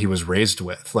knew and what he was raised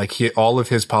with. Like all of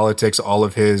his politics, all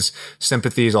of his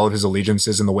sympathies, all of his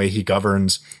allegiances and the way he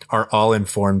governs are all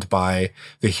informed by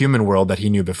the human world that he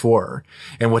knew before.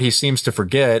 And what he seems to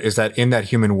forget is that in that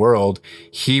human world,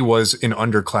 he was an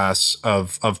underclass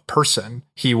of person.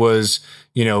 He was,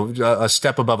 a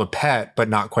step above a pet, but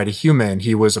not quite a human.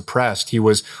 He was oppressed. He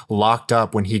was locked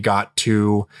up when he got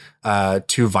too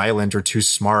violent or too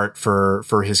smart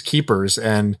for his keepers.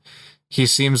 And he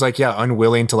seems like,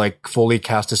 unwilling to like fully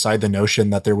cast aside the notion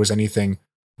that there was anything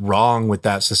wrong with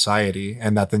that society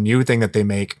and that the new thing that they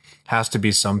make has to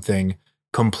be something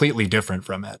completely different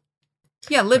from it.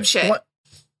 Yeah. Lib shit.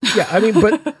 Yeah. I mean,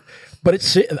 but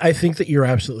I think that you're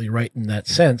absolutely right in that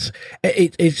sense.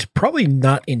 It's probably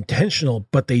not intentional,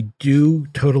 but they do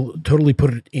totally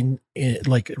put it in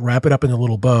like wrap it up in a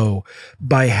little bow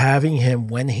by having him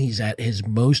when he's at his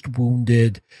most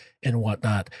wounded and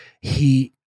whatnot.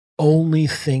 He only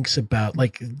thinks about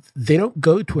like they don't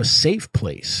go to a safe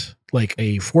place like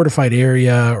a fortified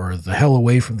area or the hell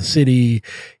away from the city.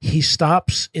 He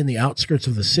stops in the outskirts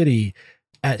of the city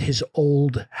at his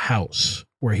old house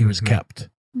where he was kept.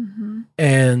 Mm-hmm.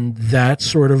 And that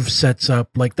sort of sets up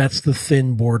like that's the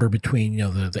thin border between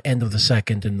the end of the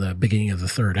second and the beginning of the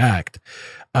third act,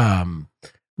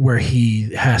 where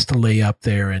he has to lay up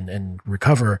there and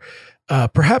recover.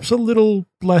 Perhaps a little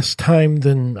less time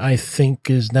than I think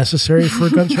is necessary for a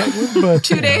gunshot wound, but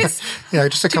 2 days. Yeah,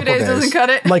 just a couple days doesn't cut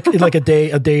it. Like a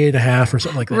day and a half or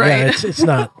something like that. Right.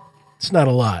 Yeah, it's not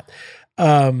a lot.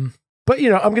 But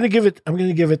I'm going to give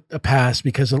it a pass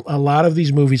because a lot of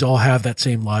these movies all have that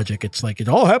same logic. It's like it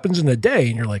all happens in a day,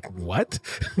 and you're like, what?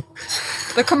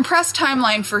 The compressed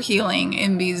timeline for healing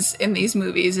in these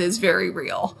movies is very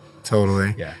real.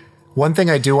 Totally. Yeah. One thing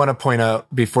I do want to point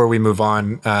out before we move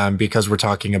on, because we're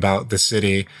talking about the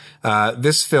city,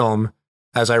 this film,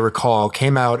 as I recall,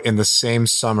 came out in the same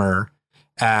summer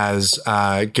as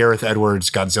Gareth Edwards'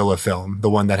 Godzilla film, the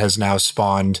one that has now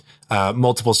spawned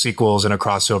multiple sequels and a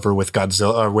crossover with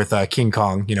Godzilla, with King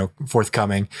Kong,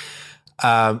 forthcoming.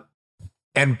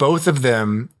 And both of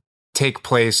them take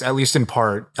place, at least in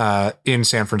part, in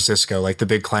San Francisco. Like the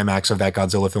big climax of that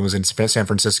Godzilla film was in San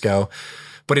Francisco.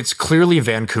 But it's clearly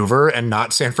Vancouver and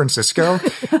not San Francisco.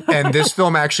 And this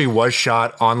film actually was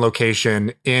shot on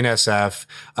location in SF,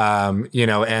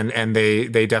 and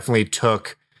they definitely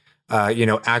took,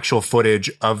 actual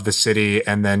footage of the city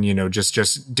and then,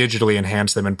 just digitally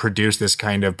enhanced them and produced this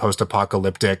kind of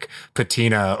post-apocalyptic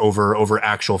patina over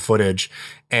actual footage.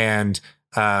 And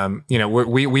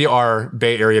we are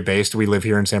Bay Area based. We live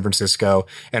here in San Francisco,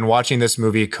 and watching this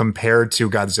movie compared to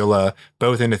Godzilla,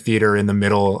 both in a theater in the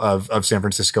middle of San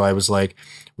Francisco, I was like,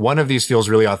 one of these feels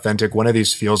really authentic. One of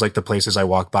these feels like the places I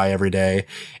walk by every day.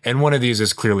 And one of these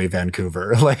is clearly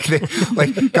Vancouver. Like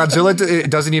Godzilla, it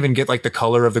doesn't even get like the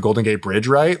color of the Golden Gate Bridge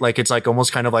right. Like it's like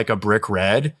almost kind of like a brick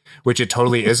red, which it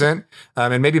totally isn't.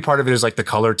 And maybe part of it is like the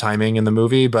color timing in the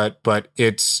movie, but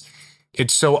it's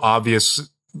so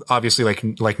obviously like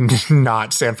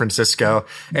not San Francisco.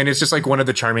 And it's just like one of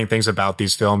the charming things about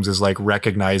these films is like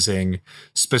recognizing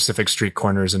specific street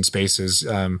corners and spaces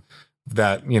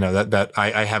that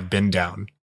I have been down.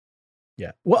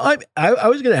 Yeah. Well, I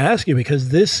was going to ask you, because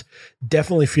this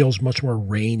definitely feels much more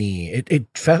rainy.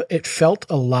 It felt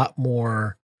a lot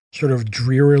more sort of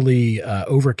drearily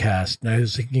overcast. And I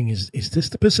was thinking, is this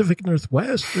the Pacific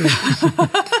Northwest?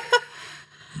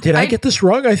 Did I get this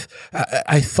wrong? I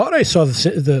thought I saw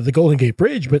the Golden Gate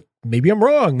Bridge, but maybe I'm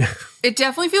wrong. It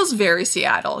definitely feels very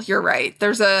Seattle. You're right.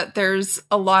 There's a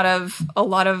lot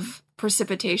of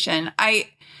precipitation.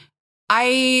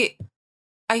 I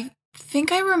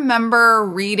think I remember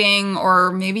reading or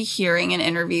maybe hearing an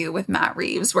interview with Matt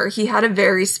Reeves where he had a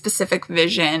very specific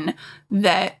vision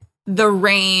that the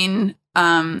rain,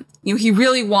 he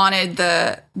really wanted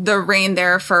the rain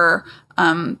there for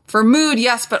mood,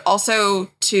 yes, but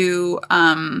also to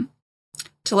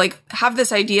like have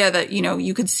this idea that,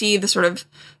 you could see the sort of,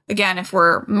 again, if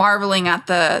we're marveling at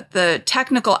the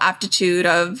technical aptitude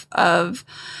of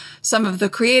some of the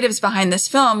creatives behind this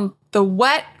film, the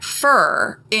wet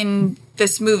fur in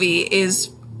this movie is,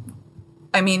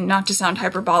 not to sound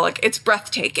hyperbolic, it's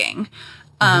breathtaking.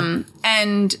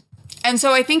 And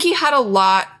so I think he had a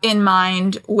lot in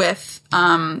mind with,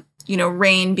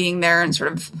 rain being there and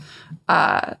sort of,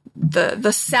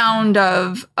 the sound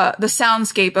of the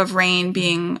soundscape of rain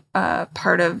being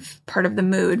part of the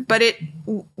mood, but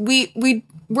we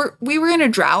were in a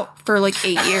drought for like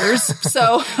 8 years,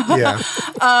 so we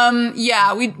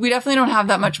definitely don't have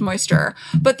that much moisture.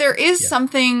 But there is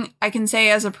something I can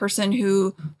say as a person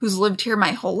who's lived here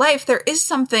my whole life. There is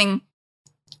something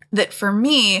that for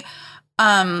me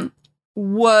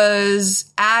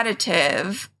was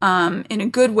additive in a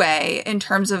good way in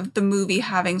terms of the movie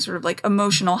having sort of like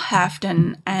emotional heft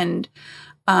and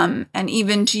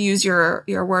even, to use your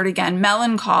word again,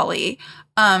 melancholy.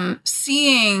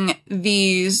 Seeing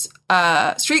these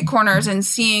street corners and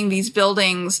seeing these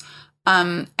buildings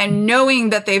and knowing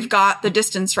that they've got the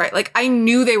distance right. Like I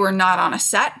knew they were not on a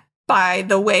set by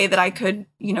the way that I could,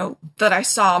 that I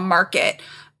saw Market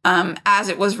as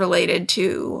it was related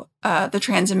to the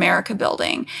Transamerica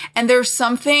building. And there's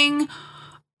something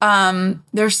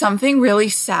really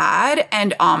sad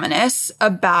and ominous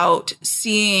about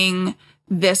seeing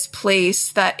this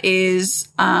place that is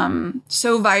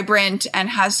so vibrant and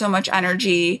has so much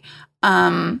energy,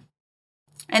 and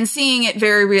seeing it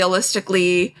very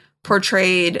realistically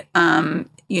portrayed, in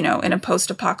a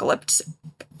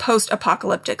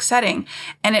post-apocalyptic setting.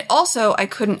 And it also, I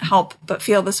couldn't help but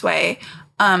feel this way.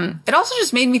 It also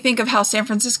just made me think of how San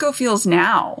Francisco feels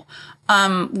now,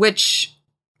 which,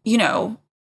 again,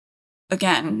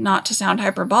 not to sound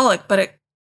hyperbolic, but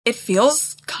it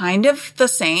feels kind of the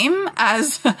same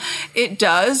as it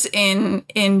does in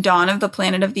Dawn of the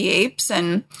Planet of the Apes.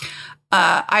 And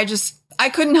I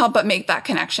couldn't help but make that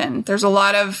connection. There's a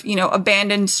lot of,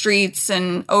 abandoned streets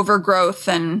and overgrowth.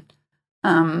 And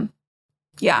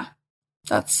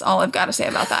that's all I've got to say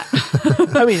about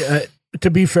that. To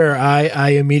be fair, I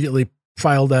immediately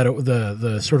filed out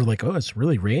the sort of like, oh, it's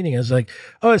really raining. I was like,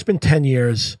 oh, it's been 10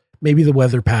 years. Maybe the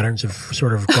weather patterns have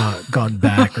sort of gone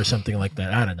back or something like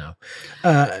that. I don't know.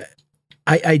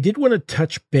 I did want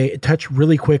to touch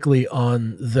really quickly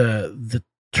on the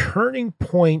turning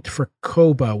point for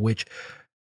Koba, which,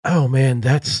 oh man,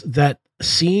 that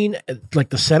scene, like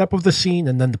the setup of the scene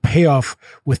and then the payoff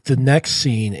with the next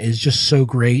scene is just so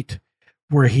great,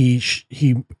 where he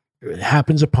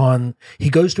happens upon, he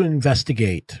goes to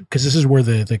investigate, because this is where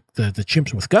the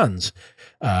chimps with guns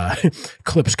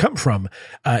clips come from.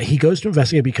 He goes to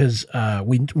investigate because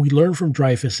we learn from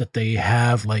Dreyfus that they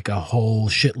have like a whole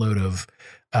shitload of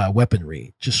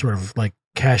weaponry, just sort of like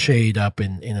cached up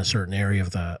in a certain area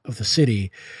of the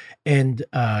city. And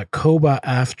Koba,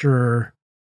 after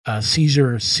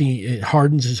Caesar it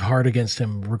hardens his heart against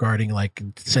him regarding like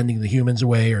sending the humans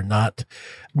away or not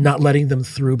letting them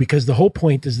through, because the whole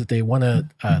point is that they want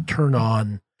to turn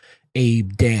on a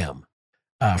dam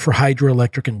for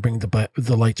hydroelectric and bring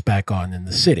the lights back on in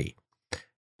the city.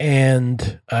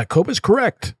 And Koba's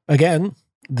correct again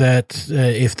that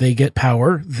if they get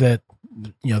power, that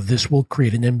this will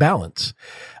create an imbalance.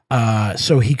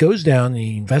 So he goes down and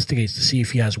he investigates to see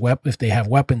if he has if they have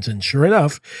weapons, and sure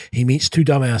enough, he meets two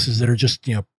dumbasses that are just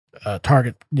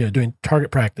doing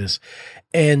target practice,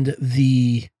 and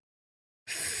the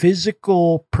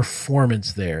physical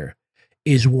performance there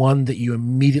is one that you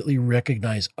immediately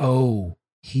recognize. Oh,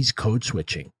 he's code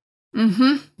switching.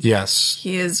 Mm-hmm. Yes,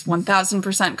 he is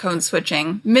 1000% code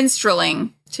switching,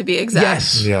 minstreling to be exact.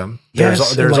 Yes, yeah.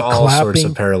 There's like all clapping. Sorts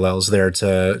of parallels there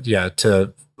to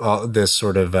this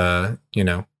sort of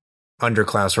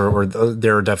underclass, or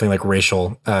there are definitely like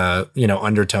racial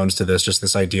undertones to this. Just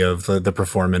this idea of the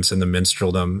performance and the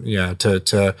minstreldom. Yeah,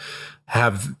 to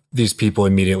have these people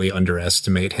immediately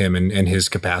underestimate him and his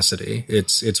capacity.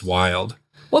 It's wild.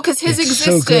 Well, because his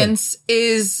existence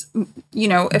is,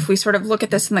 if we sort of look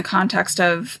at this in the context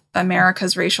of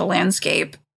America's racial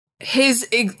landscape, his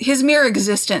mere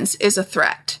existence is a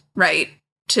threat, right,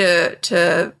 to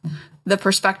the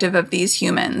perspective of these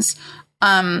humans.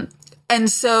 And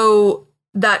so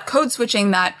that code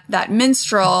switching, that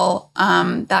minstrel,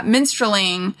 that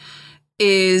minstreling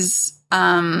is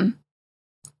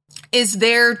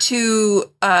there to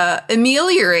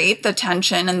ameliorate the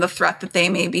tension and the threat that they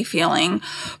may be feeling.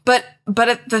 But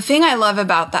the thing I love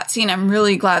about that scene, I'm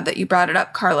really glad that you brought it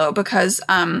up, Carlo, because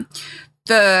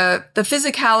the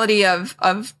physicality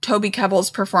of Toby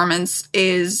Kebbell's performance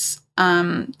is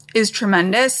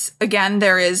tremendous. Again,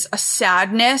 there is a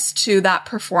sadness to that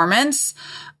performance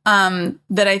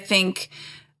that I think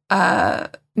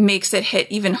makes it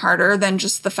hit even harder than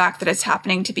just the fact that it's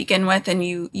happening to begin with, and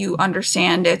you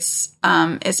understand its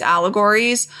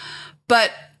allegories.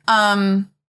 But I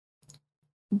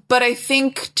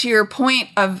think, to your point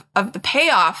of the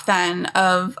payoff then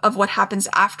of what happens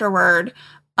afterward,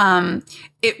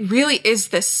 it really is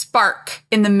this spark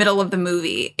in the middle of the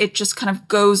movie. It just kind of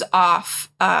goes off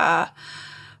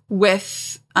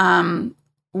with a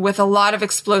lot of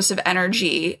explosive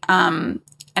energy.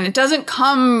 And it doesn't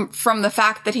come from the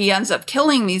fact that he ends up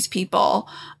killing these people.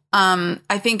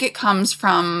 I think it comes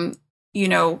from,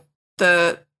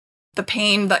 the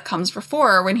pain that comes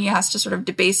before, when he has to sort of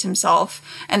debase himself,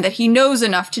 and that he knows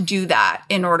enough to do that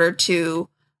in order to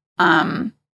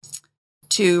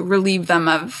relieve them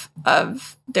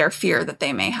of their fear that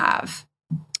they may have.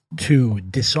 To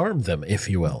disarm them, if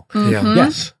you will. Mm-hmm. Yeah.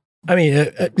 Yes. I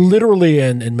mean, literally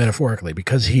and metaphorically,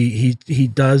 because he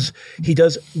does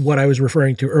what I was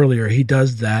referring to earlier. He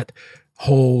does that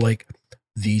whole, like,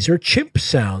 these are chimp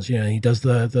sounds. He does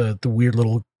the weird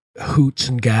little hoots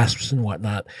and gasps and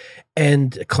whatnot,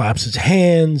 and claps his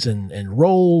hands and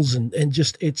rolls and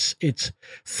just it's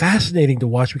fascinating to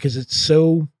watch, because it's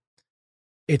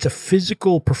a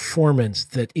physical performance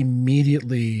that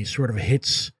immediately sort of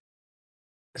hits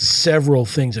several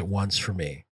things at once for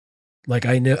me. Like,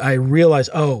 I realize,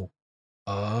 oh,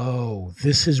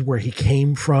 this is where he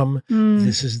came from.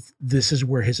 This is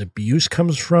where his abuse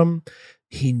comes from.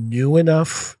 He knew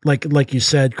enough, like you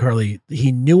said, Carly,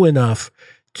 he knew enough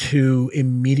to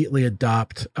immediately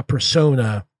adopt a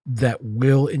persona that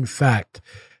will, in fact,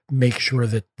 make sure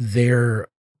that they're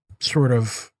sort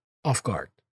of off guard.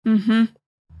 Mm-hmm.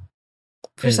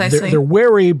 Precisely. They're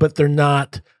wary, but they're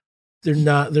not.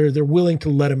 They're willing to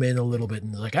let him in a little bit,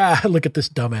 and they're like, look at this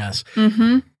dumbass.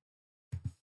 Mm-hmm.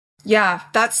 Yeah,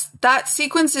 that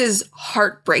sequence is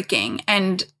heartbreaking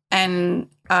and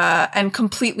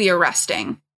completely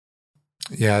arresting.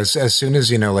 Yeah, as soon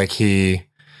as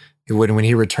when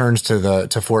he returns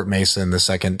to Fort Mason the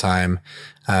second time,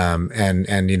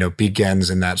 and begins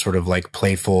in that sort of like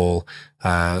playful,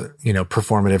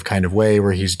 performative kind of way,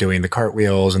 where he's doing the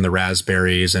cartwheels and the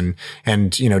raspberries and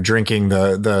drinking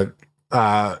the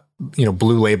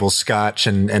Blue Label scotch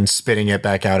and spitting it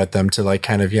back out at them to, like,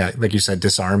 kind of, yeah, like you said,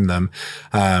 disarm them.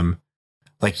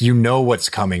 like, you know what's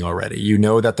coming already. You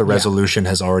know that the resolution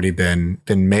has already been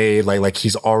made. Like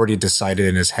he's already decided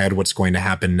in his head what's going to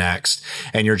happen next,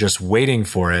 and you're just waiting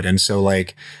for it. And so,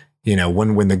 like, you know,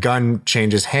 when the gun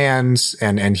changes hands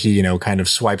and he, you know, kind of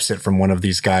swipes it from one of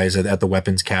these guys at the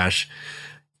weapons cache,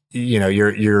 you know,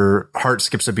 your heart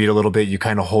skips a beat a little bit. You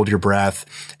kind of hold your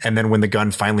breath, and then when the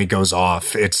gun finally goes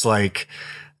off, it's like,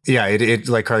 yeah, it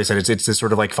like Carly said, it's this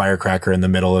sort of like firecracker in the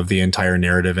middle of the entire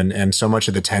narrative. And so much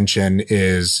of the tension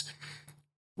is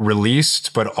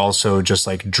released, but also just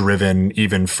like driven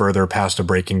even further past a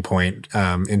breaking point,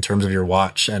 in terms of your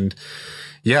watch. And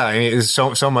yeah, I mean, it's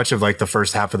so much of like the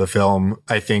first half of the film,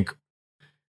 I think,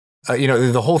 you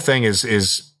know, the whole thing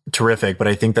is terrific, but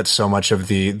I think that so much of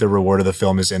the reward of the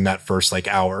film is in that first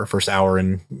hour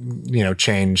and, you know,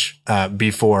 change,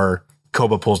 before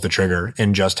Koba pulls the trigger,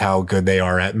 and just how good they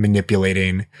are at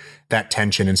manipulating that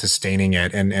tension and sustaining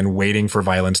it and waiting for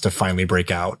violence to finally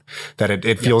break out, that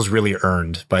it feels really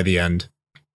earned by the end.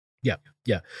 Yeah.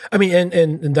 Yeah. I mean,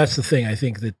 and that's the thing. I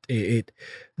think that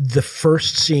the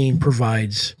first scene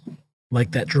provides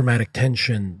like that dramatic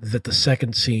tension that the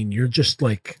second scene, you're just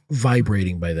like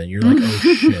vibrating by then. You're like,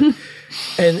 oh shit.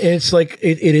 And it's like,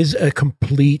 it is a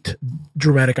complete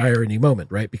dramatic irony moment,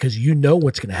 right? Because you know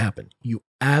what's going to happen. You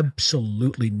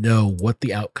absolutely know what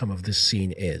the outcome of this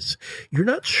scene is. You're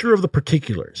not sure of the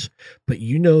particulars, but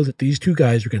you know that these two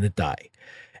guys are going to die.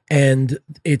 And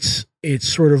it's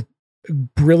sort of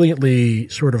brilliantly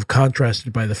sort of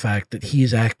contrasted by the fact that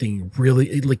he's acting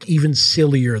really like even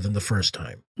sillier than the first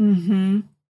time. Mm-hmm.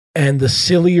 And the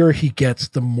sillier he gets,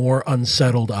 the more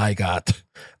unsettled I got.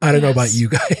 I don't know about you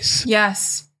guys.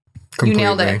 Yes. Completely. You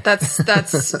nailed it. That's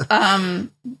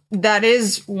that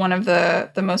is one of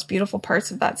the most beautiful parts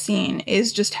of that scene,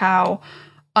 is just how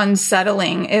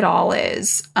unsettling it all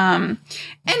is. And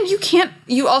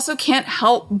you also can't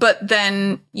help but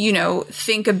then, you know,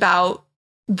 think about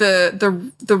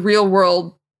the real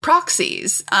world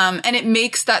proxies. And it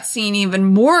makes that scene even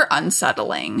more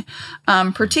unsettling,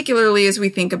 particularly as we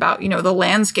think about, you know, the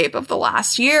landscape of the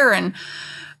last year and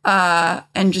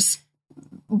just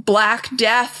Black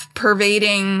Death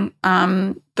pervading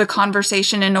the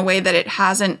conversation in a way that it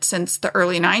hasn't since the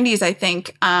early 90s, I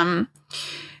think. I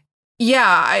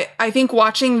think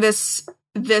watching this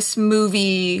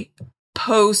movie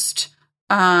post,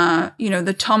 you know,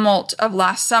 the tumult of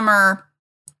last summer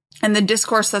and the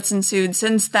discourse that's ensued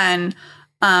since then,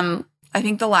 I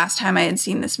think the last time I had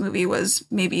seen this movie was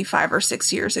maybe 5 or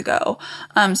 6 years ago.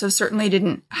 So certainly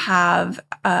didn't have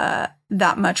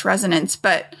that much resonance,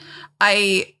 but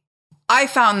I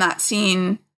found that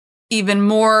scene even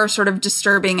more sort of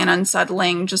disturbing and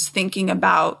unsettling, just thinking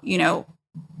about, you know,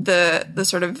 the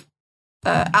sort of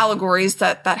allegories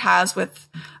that has with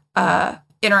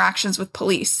interactions with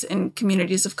police in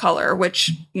communities of color, which,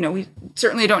 you know, we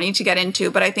certainly don't need to get into,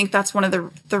 but I think that's one of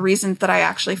the reasons that I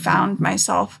actually found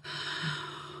myself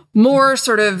more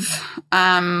sort of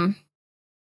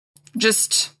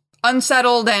just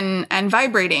unsettled and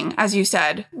vibrating, as you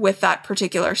said, with that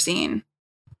particular scene.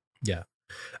 Yeah.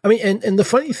 I mean, and the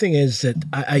funny thing is that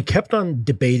I kept on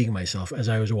debating myself as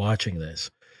I was watching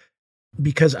this,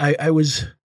 because I was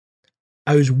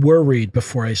worried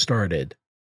before I started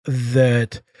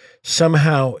that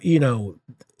somehow, you know,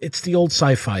 it's the old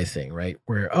sci-fi thing, right?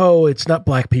 Where, oh, it's not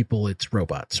black people, it's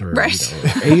robots, or right.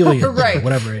 You know, aliens, right. Or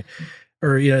whatever.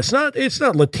 Or, you know, it's not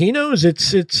Latinos,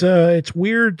 it's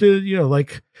weird, you know,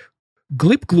 like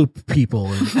Gloop Gloop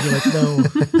people. And you're like, no.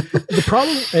 The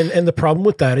problem, and the problem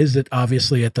with that is that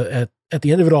obviously at the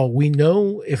end of it all, we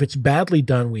know if it's badly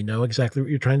done, we know exactly what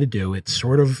you're trying to do. It's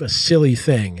sort of a silly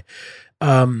thing.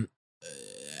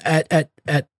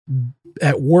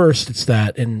 At worst, it's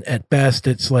that, and at best,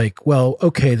 it's like, well,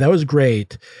 okay, that was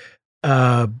great,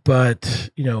 but,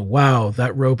 you know, wow,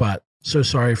 that robot, so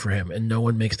sorry for him, and no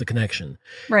one makes the connection.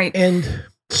 Right. And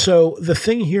so the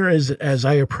thing here is, as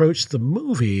I approached the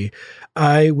movie,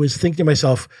 I was thinking to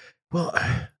myself, well,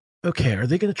 okay, are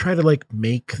they going to try to like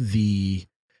make the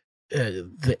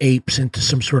apes into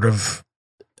some sort of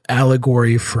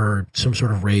allegory for some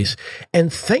sort of race?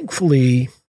 And thankfully,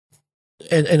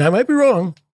 and I might be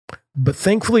wrong, but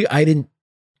thankfully I didn't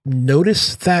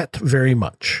notice that very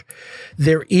much.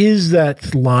 There is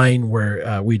that line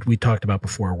where we talked about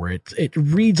before, where it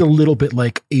reads a little bit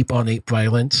like ape on ape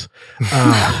violence,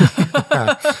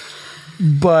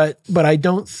 but I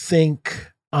don't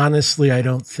think, honestly, I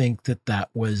don't think that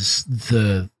was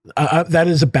that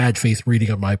is a bad faith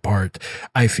reading on my part,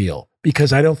 I feel,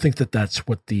 because I don't think that's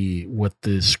what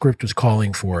the script was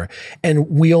calling for, and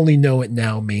we only know it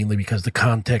now mainly because the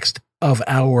context of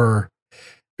our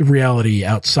reality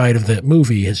outside of that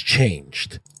movie has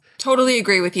changed. Totally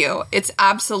agree with you. It's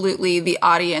absolutely the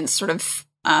audience sort of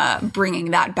bringing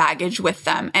that baggage with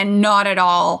them and not at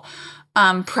all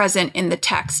present in the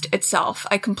text itself.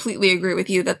 I completely agree with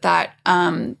you that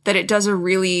it does a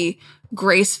really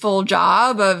graceful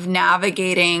job of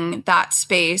navigating that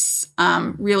space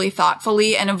really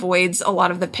thoughtfully and avoids a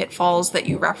lot of the pitfalls that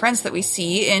you referenced that we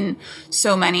see in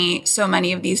so many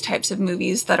of these types of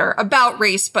movies that are about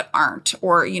race but aren't,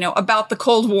 or, you know, about the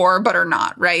Cold War but are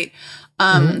not, right?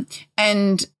 And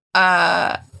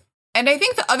I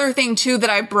think the other thing too that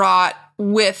I brought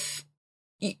with,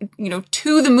 you know,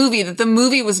 to the movie, that the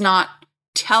movie was not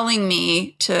telling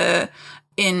me to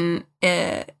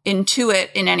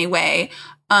intuit in any way,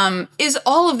 is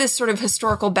all of this sort of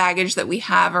historical baggage that we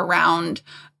have around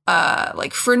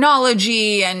like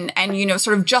phrenology and, you know,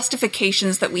 sort of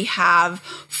justifications that we have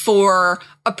for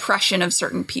oppression of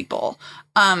certain people.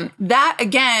 That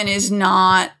again is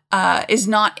not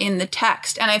in the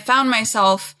text. And I found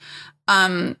myself,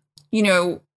 you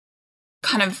know,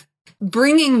 kind of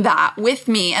bringing that with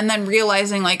me and then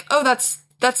realizing like, oh, that's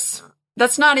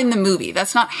not in the movie.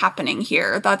 That's not happening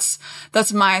here. That's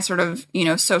my sort of, you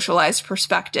know, socialized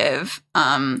perspective,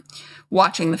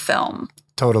 watching the film.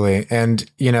 Totally. And,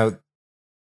 you know,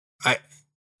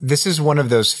 this is one of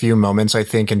those few moments, I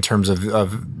think, in terms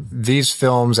of these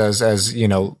films as, you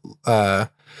know,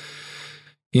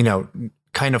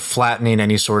 kind of flattening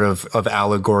any sort of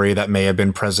allegory that may have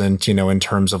been present, you know, in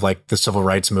terms of like the civil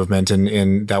rights movement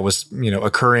and that was, you know,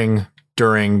 occurring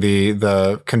during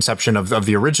the conception of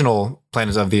the original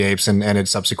Planet of the Apes and its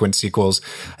subsequent sequels.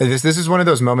 This is one of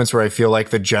those moments where I feel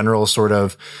like the general sort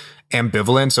of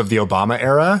ambivalence of the Obama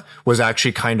era was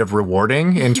actually kind of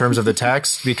rewarding in terms of the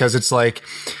text, because it's like,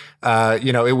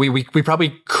 you know, we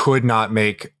probably could not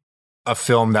make a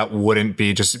film that wouldn't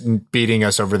be just beating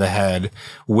us over the head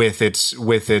with its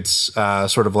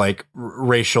sort of like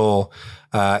racial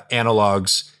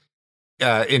analogs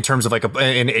in terms of like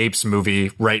an Apes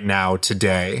movie right now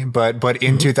today. But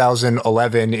in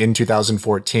 2011, in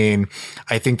 2014,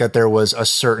 I think that there was a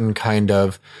certain kind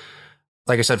of,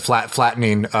 like I said,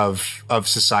 flattening of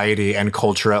society and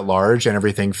culture at large, and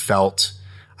everything felt,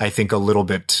 I think, a little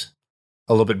bit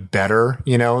better.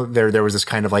 You know, there was this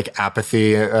kind of like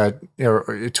apathy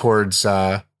towards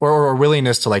or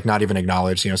willingness to like not even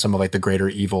acknowledge, you know, some of like the greater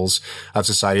evils of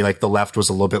society. Like the left was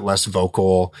a little bit less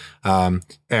vocal, and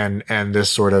this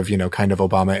sort of, you know, kind of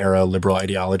Obama era liberal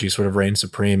ideology sort of reigned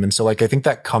supreme. And so like I think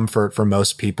that comfort for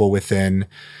most people within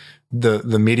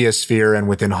the media sphere and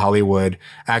within Hollywood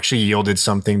actually yielded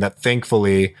something that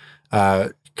thankfully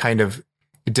kind of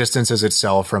distances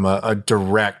itself from a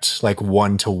direct, like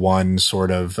one-to-one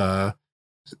sort of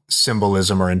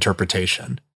symbolism or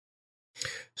interpretation.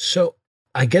 So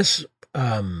I guess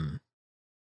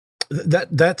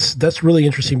that's really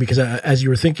interesting, because as you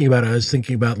were thinking about it, I was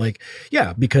thinking about like,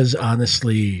 yeah, because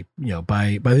honestly, you know,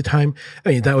 by the time, I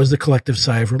mean, that was the collective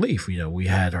sigh of relief. You know, we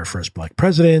had our first Black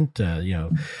president, you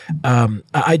know,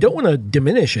 I don't want to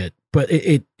diminish it, but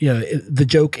it you know, the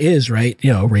joke is, right,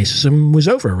 you know, racism was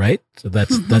over, right? So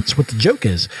that's what the joke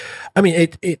is. I mean,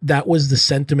 that was the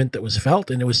sentiment that was felt,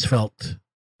 and it was felt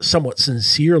somewhat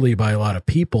sincerely by a lot of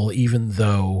people, even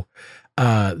though,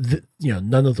 you know,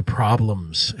 none of the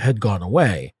problems had gone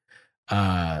away.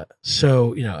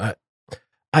 So, you know,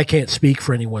 I can't speak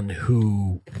for anyone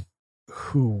who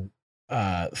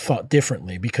thought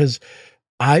differently, because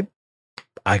I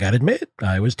gotta admit,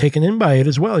 I was taken in by it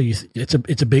as well.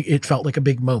 It felt like a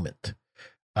big moment.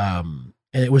 And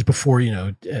it was before, you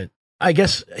know, I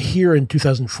guess here in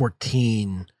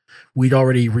 2014, we'd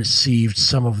already received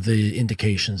some of the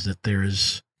indications that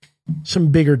there's some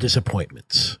bigger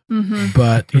disappointments. Mm-hmm.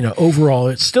 But, you know, overall,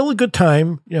 it's still a good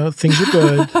time. You know, things are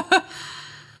good.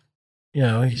 You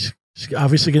know, he's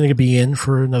obviously going to be in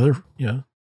for another, you know,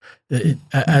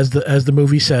 as the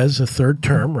movie says, a third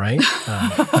term, right?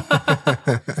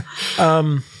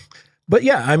 But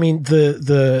yeah, I mean,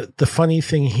 the funny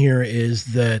thing here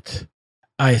is that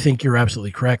I think you're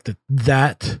absolutely correct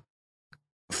that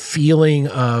feeling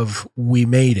of we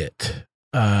made it,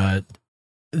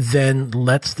 then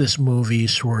lets this movie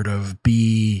sort of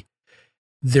be,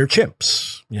 they're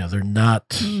chimps. You know, they're not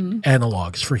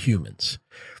analogs for humans.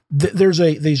 There's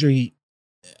a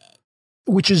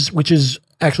which is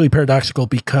actually paradoxical,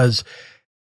 because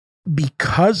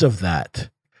of that,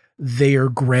 they are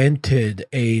granted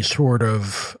a sort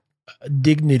of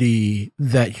dignity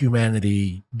that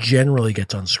humanity generally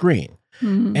gets on screen.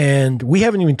 Mm-hmm. And we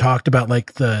haven't even talked about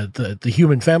like the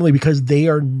human family, because they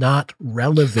are not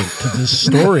relevant to this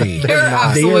story. They're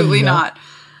absolutely not.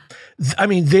 I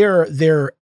mean,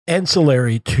 they're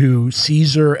ancillary to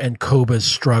Caesar and Koba's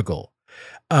struggle.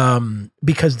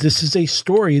 because this is a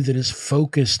story that is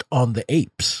focused on the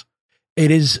apes.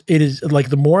 It is like,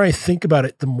 the more I think about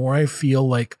it, the more I feel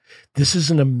like this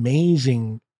is an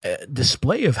amazing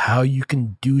display of how you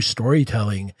can do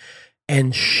storytelling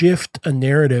and shift a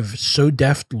narrative so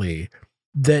deftly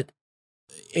that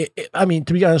I mean,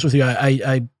 to be honest with you,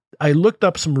 I looked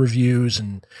up some reviews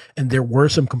and there were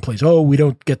some complaints. Oh, we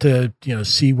don't get to,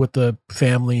 see what the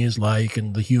family is like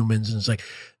and the humans. And it's like,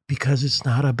 because it's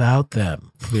not about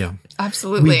them. Yeah,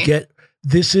 absolutely.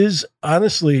 This is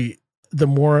honestly, the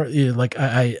more like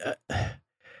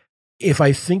if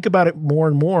I think about it more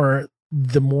and more,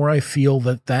 the more I feel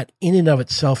that in and of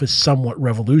itself is somewhat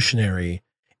revolutionary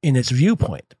in its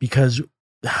viewpoint, because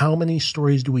how many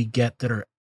stories do we get that are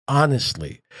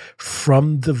honestly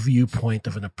from the viewpoint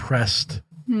of an oppressed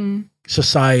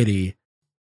society,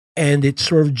 and it's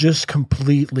sort of just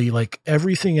completely like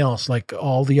everything else, like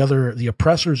all the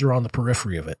oppressors are on the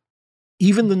periphery of it,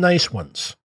 even the nice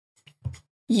ones.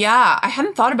 Yeah, I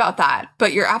hadn't thought about that,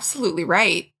 but you're absolutely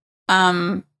right.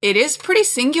 It is pretty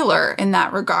singular in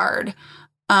that regard,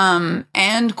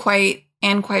 and quite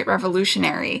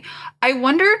revolutionary. I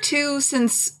wonder too,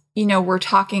 since we're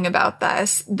talking about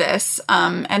this,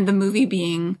 and the movie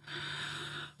being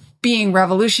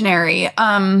revolutionary.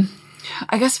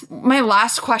 I guess my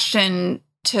last question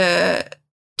to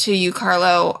you,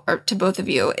 Carlo, or to both of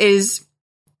you, is,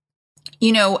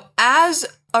 as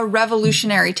a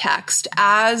revolutionary text,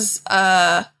 as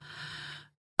a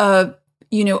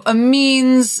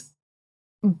means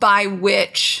by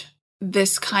which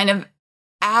this kind of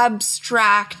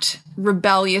abstract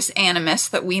rebellious animus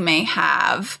that we may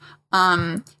have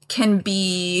can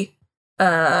be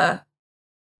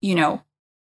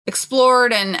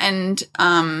explored and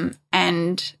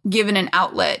given an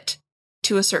outlet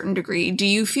to a certain degree. Do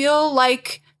you feel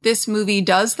like this movie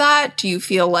does that? Do you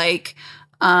feel like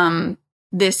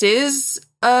this is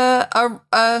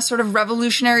a sort of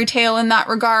revolutionary tale in that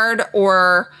regard,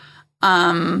 or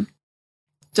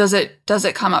does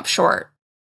it come up short?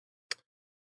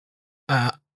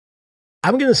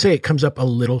 I'm going to say it comes up a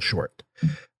little short.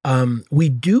 We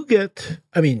do get,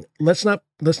 let's not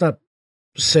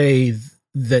say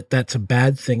that that's a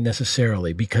bad thing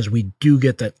necessarily, because we do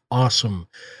get that awesome.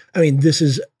 This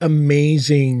is an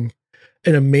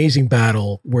amazing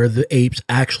battle where the apes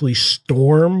actually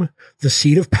storm the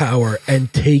seat of power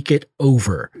and take it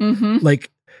over,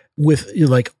 with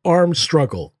armed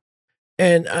struggle.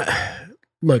 And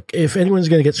look, if anyone's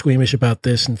going to get squeamish about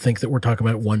this and think that we're talking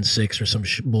about 1/6 or some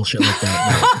bullshit like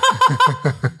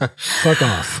that, fuck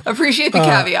off. Appreciate the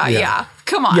caveat. Yeah.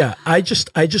 Come on. Yeah. I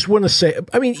just want to say,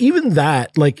 even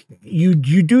that, like, you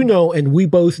do know, and we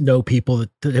both know people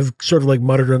that have sort of like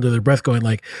muttered under their breath going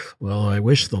like, well, I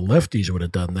wish the lefties would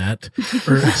have done that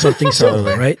or something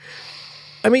similar, right?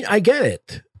 I get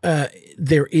it.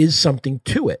 There is something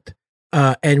to it.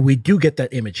 And we do get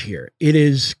that image here. It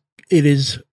is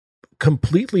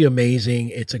completely amazing.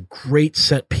 It's a great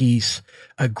set piece,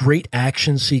 a great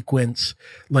action sequence.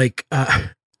 Like,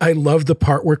 I love the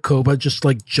part where Koba just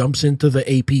like jumps into the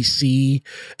APC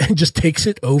and just takes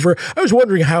it over. I was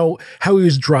wondering how he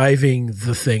was driving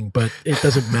the thing, but it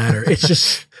doesn't matter. It's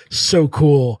just so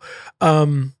cool.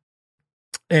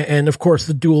 And of course,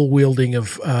 the dual wielding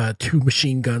of 2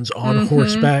 machine guns on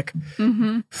horseback.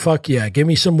 Mm-hmm. Fuck yeah. Give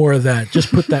me some more of that.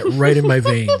 Just put that right in my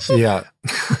veins. Yeah.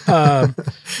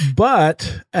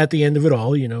 But at the end of it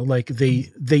all, like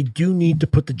they do need to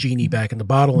put the genie back in the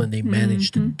bottle, and they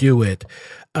manage to do it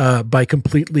by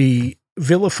completely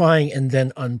vilifying and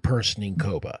then unpersoning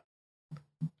Koba.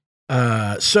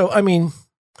 So, on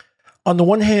the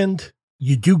one hand,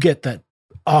 you do get that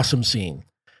awesome scene.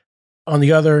 On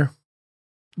the other,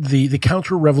 the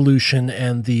counter-revolution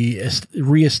and the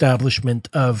reestablishment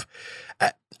of,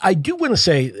 I do want to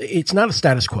say it's not a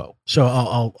status quo. So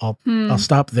I'll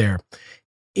stop there.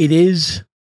 It is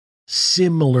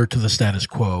similar to the status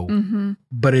quo,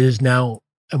 but it is now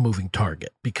a moving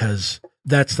target, because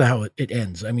that's how it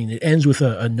ends. It ends with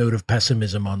a note of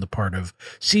pessimism on the part of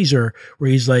Caesar, where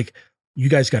he's like, you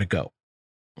guys got to go.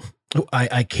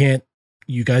 I can't.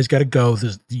 You guys got to go.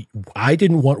 I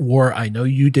didn't want war. I know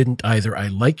you didn't either. I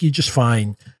like you just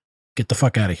fine. Get the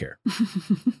fuck out of here.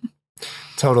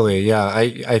 Totally. Yeah.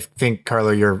 I think,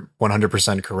 Carlo, you're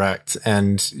 100% correct.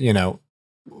 And,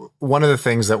 one of the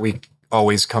things that we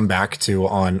always come back to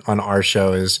on our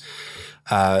show is,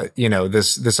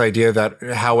 this idea that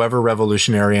however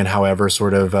revolutionary and however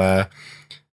sort of,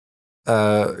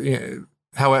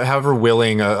 however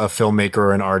willing a filmmaker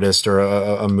or an artist or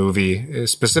a movie,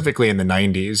 specifically in the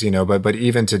 90s, but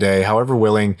even today, however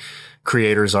willing,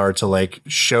 creators are to like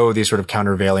show these sort of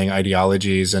countervailing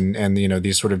ideologies and you know,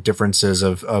 these sort of differences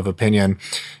of opinion,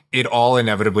 it all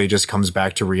inevitably just comes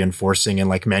back to reinforcing and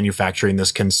like manufacturing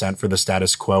this consent for the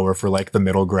status quo or for like the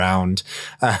middle ground.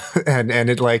 And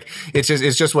it like, it's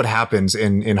just what happens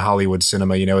in Hollywood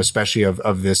cinema, you know, especially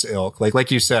of this ilk.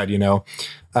 Like you said, you know,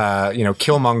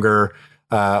 Killmonger,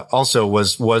 also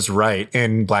was right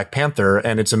in Black Panther.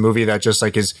 And it's a movie that just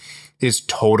like is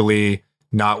totally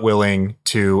not willing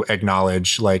to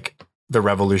acknowledge like the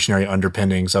revolutionary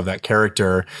underpinnings of that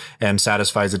character and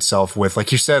satisfies itself with,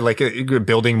 like you said, like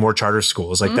building more charter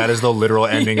schools. Like that is the literal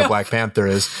ending of Black Panther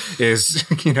is,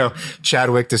 you know,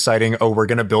 Chadwick deciding, oh, we're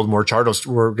going to build more charter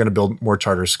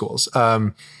schools.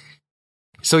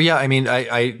 So yeah, I mean,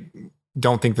 I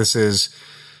don't think this is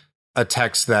a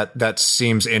text that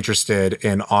seems interested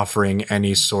in offering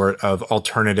any sort of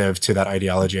alternative to that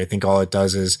ideology. I think all it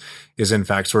does is in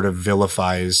fact sort of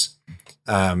vilifies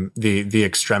the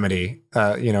extremity,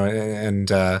 you know,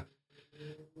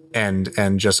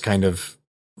 and just kind of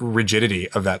rigidity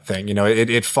of that thing. You know,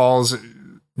 it falls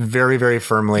very, very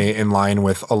firmly in line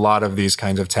with a lot of these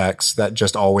kinds of texts that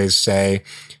just always say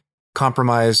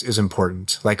compromise is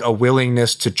important. Like a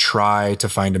willingness to try to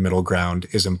find a middle ground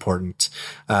is important.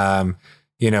 You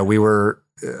know, we were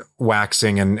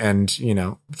waxing and, you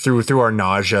know, through our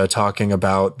nausea talking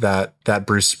about that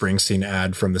Bruce Springsteen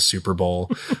ad from the Super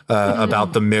Bowl,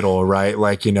 about the middle, right?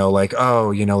 Like, you know, like,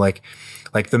 oh, you know, like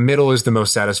the middle is the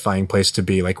most satisfying place to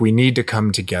be. Like we need to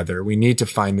come together. We need to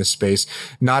find this space,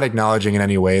 not acknowledging in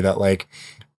any way that like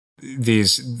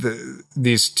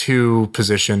these two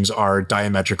positions are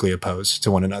diametrically opposed to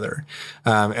one another.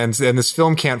 And this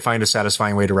film can't find a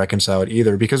satisfying way to reconcile it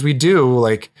either, because we do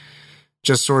like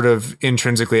just sort of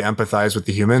intrinsically empathize with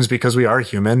the humans because we are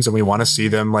humans and we want to see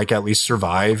them like at least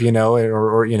survive, you know,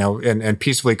 or you know, and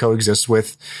peacefully coexist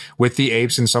with the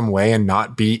apes in some way and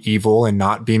not be evil and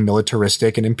not be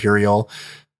militaristic and imperial.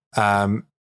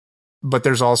 But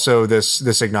there's also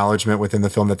this acknowledgement within the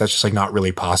film that that's just like not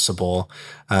really possible.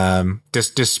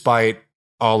 Despite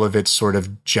all of its sort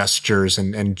of gestures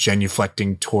and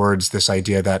genuflecting towards this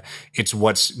idea that it's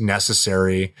what's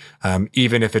necessary,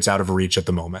 even if it's out of reach at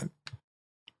the moment.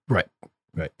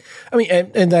 Right. I mean,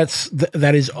 and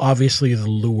that is obviously the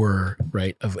lure,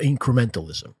 right, of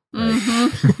incrementalism. Right?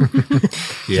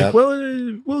 Mm-hmm. Yeah.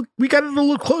 Like, well, we got it a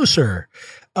little closer.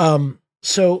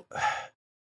 So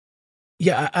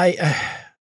yeah,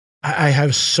 I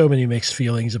have so many mixed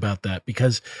feelings about that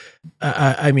because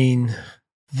I mean,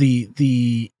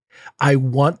 I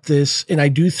want this, and I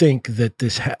do think that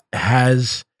this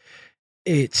has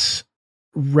its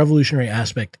revolutionary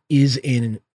aspect is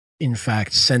in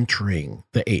fact centering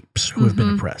the apes who have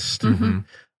been oppressed. Mm-hmm.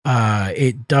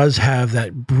 It does have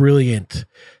that brilliant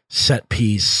set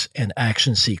piece and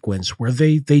action sequence where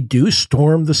they do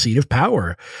storm the seat of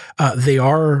power. They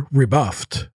are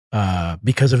rebuffed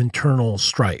because of internal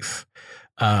strife.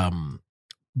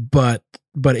 But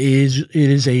it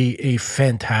is a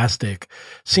fantastic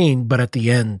scene. But at the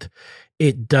end,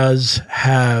 it does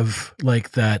have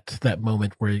like that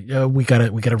moment where we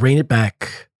gotta rein it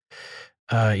back.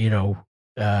 You know,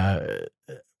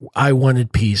 I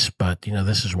wanted peace, but you know,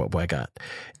 this is what I got.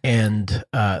 And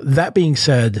that being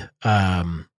said,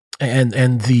 and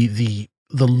the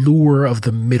lure of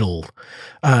the middle.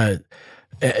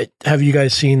 Have you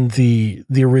guys seen the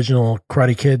original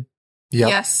Karate Kid? Yep.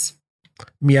 Yes.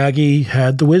 Miyagi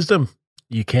had the wisdom.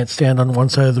 You can't stand on one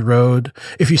side of the road.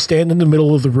 If you stand in the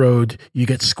middle of the road, you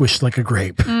get squished like a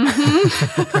grape.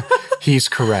 Mm-hmm. He's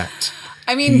correct.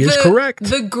 I mean, he is correct.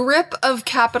 The grip of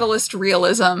capitalist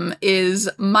realism is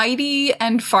mighty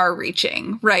and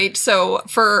far-reaching, right? So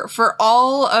for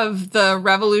all of the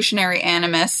revolutionary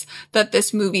animus that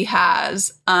this movie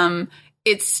has,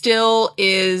 it still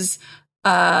is,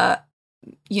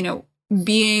 you know,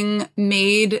 being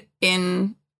made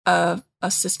in a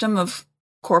system of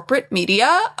corporate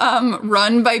media,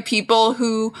 run by people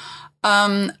who,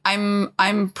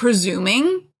 I'm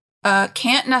presuming,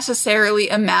 can't necessarily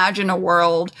imagine a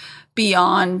world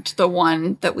beyond the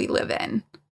one that we live in.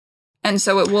 And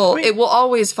so it will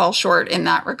always fall short in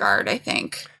that regard, I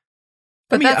think.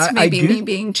 But that's maybe me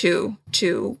being too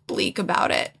bleak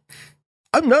about it.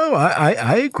 No,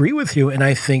 I agree with you, and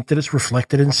I think that it's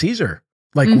reflected in Caesar.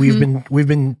 Like we've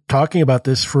been talking about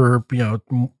this for, you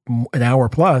know, an hour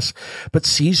plus, but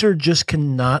Caesar just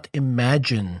cannot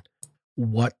imagine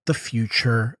what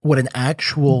an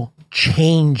actual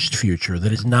changed future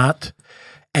that is not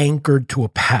anchored to a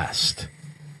past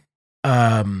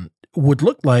would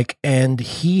look like, and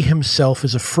he himself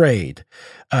is afraid.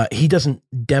 He doesn't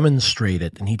demonstrate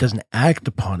it and he doesn't act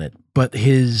upon it, but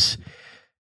his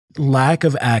lack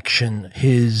of action,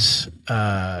 his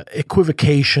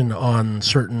equivocation on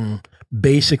certain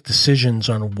basic decisions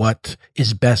on what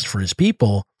is best for his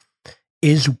people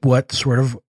is what sort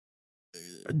of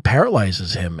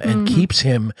paralyzes him and keeps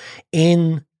him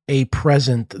in a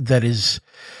present that is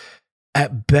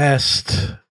at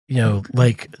best,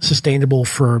 like sustainable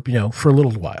for a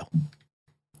little while.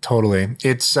 Totally.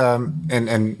 It's,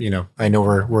 and I know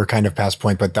we're kind of past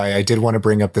point, but I did want to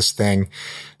bring up this thing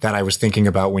that I was thinking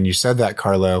about when you said that,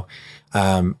 Carlo.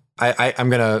 I'm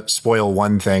going to spoil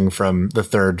one thing from the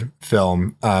third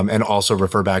film, and also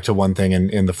refer back to one thing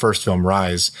in the first film,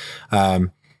 Rise.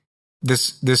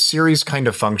 This series kind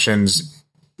of functions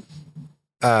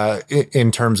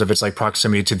in terms of its like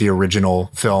proximity to the original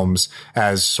films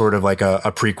as sort of like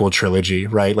a prequel trilogy,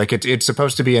 right? Like it's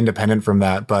supposed to be independent from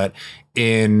that, but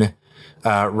in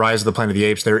Rise of the Planet of the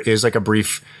Apes, there is like a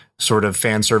brief sort of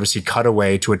fan servicey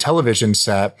cutaway to a television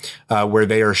set where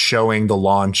they are showing the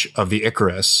launch of the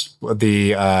Icarus,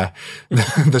 the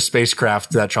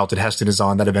spacecraft that Charlton Heston is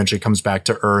on that eventually comes back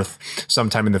to Earth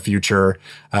sometime in the future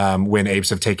when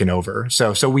apes have taken over.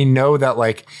 So we know that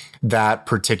like that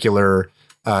particular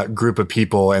group of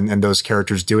people and those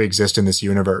characters do exist in this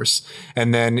universe.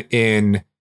 And then in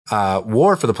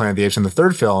War for the Planet of the Apes in the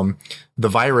third film, the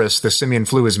virus, the simian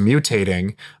flu, is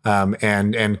mutating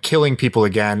and killing people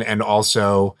again, and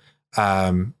also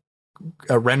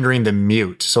rendering them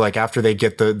mute. So like after they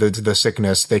get the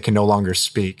sickness, they can no longer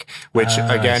speak, which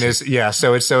again is,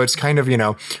 So it's kind of,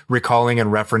 recalling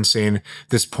and referencing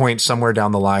this point somewhere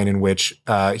down the line in which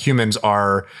humans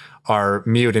are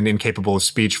mute and incapable of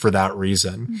speech for that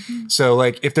reason. Mm-hmm. So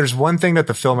like if there's one thing that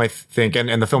the film, I think,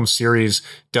 and the film series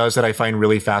does that I find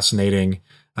really fascinating,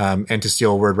 and to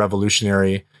steal a word,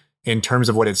 revolutionary, in terms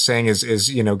of what it's saying is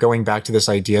going back to this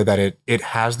idea that it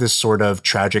has this sort of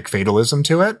tragic fatalism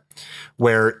to it,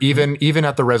 where even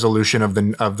at the resolution of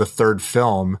the third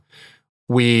film,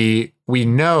 we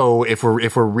know if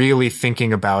we're really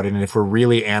thinking about it and if we're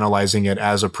really analyzing it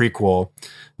as a prequel,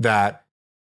 that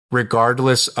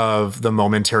regardless of the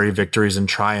momentary victories and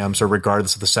triumphs, or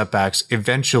regardless of the setbacks,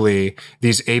 eventually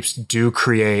these apes do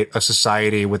create a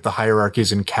society with the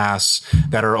hierarchies and castes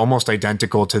that are almost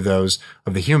identical to those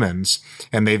of the humans.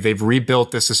 And they've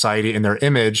rebuilt this society in their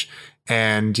image.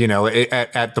 And,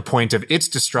 at the point of its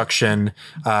destruction,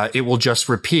 it will just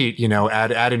repeat,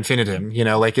 ad infinitum,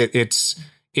 like it's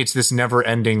this never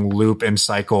ending loop and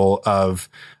cycle of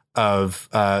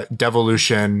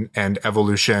devolution and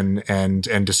evolution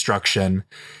and destruction.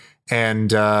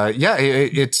 And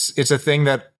it's a thing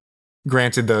that,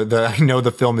 granted, I know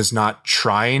the film is not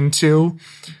trying to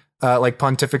like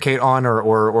pontificate on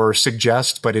or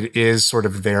suggest, but it is sort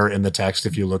of there in the text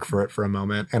if you look for it for a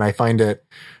moment. And I find it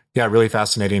really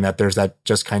fascinating that there's that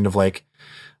just kind of like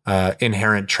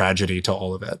inherent tragedy to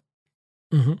all of it.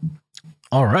 Mm-hmm.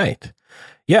 All right.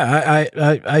 Yeah,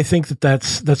 I think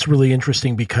that's really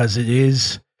interesting, because it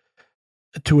is,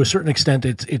 to a certain extent,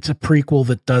 it's a prequel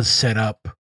that does set up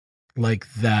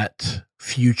like that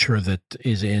future that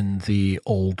is in the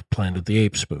old Planet of the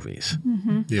Apes movies.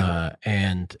 Mm-hmm. Yeah.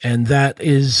 And that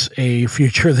is a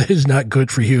future that is not good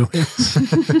for humans.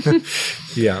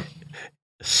 Yeah.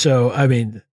 So, I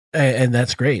mean, and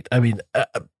that's great. I mean,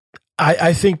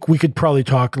 I think we could probably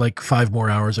talk like 5 more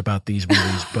hours about these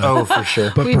movies, but oh, for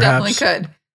sure. But we definitely could.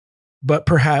 But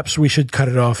perhaps we should cut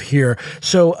it off here.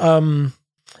 So,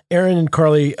 Aaron and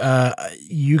Carly,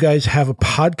 you guys have a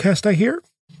podcast, I hear?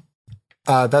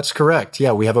 That's correct.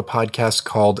 Yeah, we have a podcast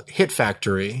called Hit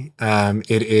Factory.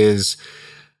 It is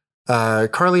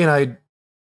Carly and I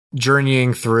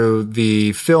journeying through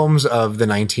the films of the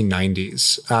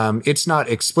 1990s. It's not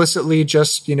explicitly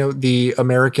just, the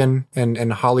American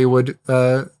and Hollywood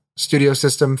studio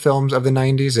system films of the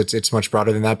 90s. It's much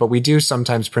broader than that, but we do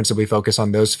sometimes principally focus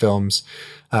on those films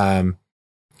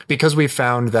because we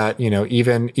found that,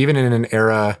 even in an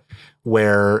era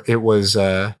where it was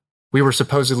we were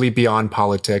supposedly beyond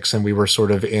politics and we were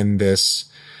sort of in this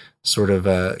sort of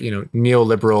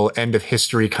neoliberal end of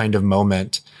history kind of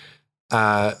moment,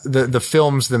 the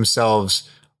films themselves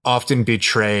often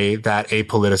betray that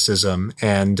apoliticism,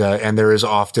 and there is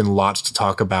often lots to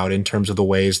talk about in terms of the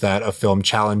ways that a film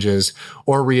challenges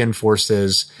or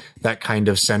reinforces that kind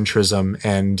of centrism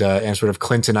and sort of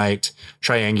Clintonite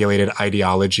triangulated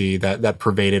ideology that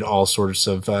pervaded all sorts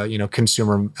of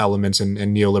consumer elements in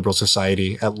neoliberal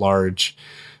society at large.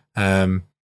 The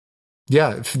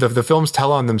films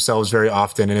tell on themselves very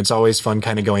often, and it's always fun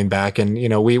kind of going back and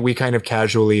we kind of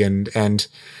casually and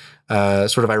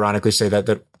sort of ironically say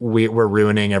that we're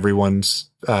ruining everyone's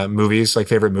movies, like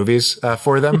favorite movies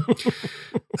for them.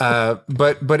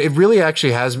 But it really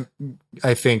actually has,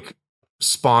 I think,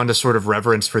 spawned a sort of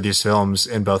reverence for these films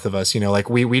in both of us. You know, like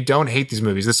we don't hate these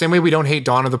movies the same way we don't hate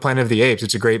Dawn of the Planet of the Apes.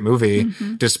 It's a great movie,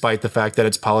 despite the fact that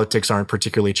its politics aren't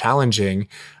particularly challenging.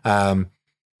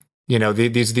 You know,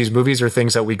 these movies are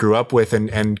things that we grew up with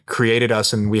and created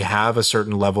us, and we have a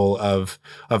certain level of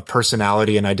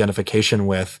personality and identification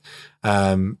with.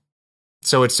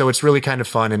 So it's really kind of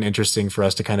fun and interesting for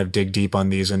us to kind of dig deep on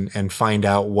these and find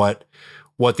out what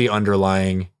the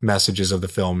underlying messages of the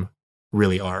film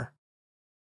really are.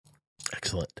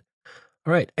 Excellent.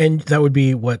 All right. And that would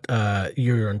be what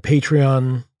you're on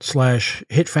Patreon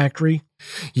 /Hit Factory.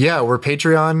 Yeah, we're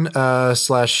Patreon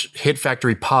 /Hit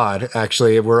Factory Pod.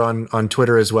 Actually, we're on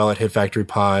Twitter as well at Hit Factory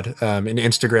Pod. And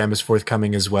Instagram is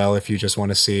forthcoming as well if you just want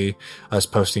to see us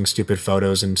posting stupid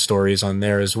photos and stories on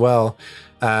there as well.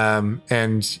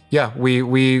 And yeah,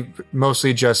 we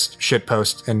mostly just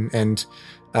shitpost and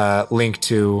link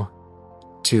to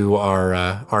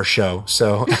our show.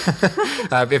 So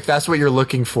if that's what you're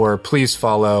looking for, please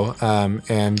follow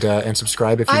and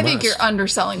subscribe if you must. I think you're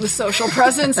underselling the social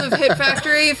presence of Hit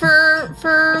Factory for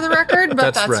the record,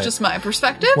 but that's right. Just my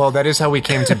perspective. Well, that is how we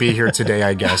came to be here today,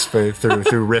 I guess, but through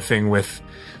riffing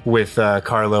with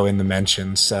Carlo in the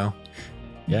mentions. So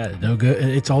yeah, no good.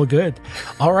 It's all good.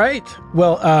 All right.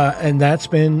 Well, and that's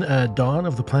been Dawn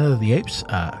of the Planet of the Apes.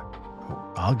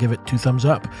 I'll give it 2 thumbs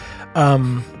up.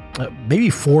 Maybe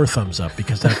 4 thumbs up,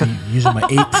 because that'd be using my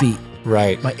 8 feet.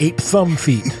 Right. My 8 thumb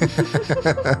feet.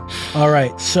 All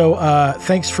right. So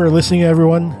thanks for listening,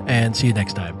 everyone, and see you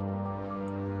next time.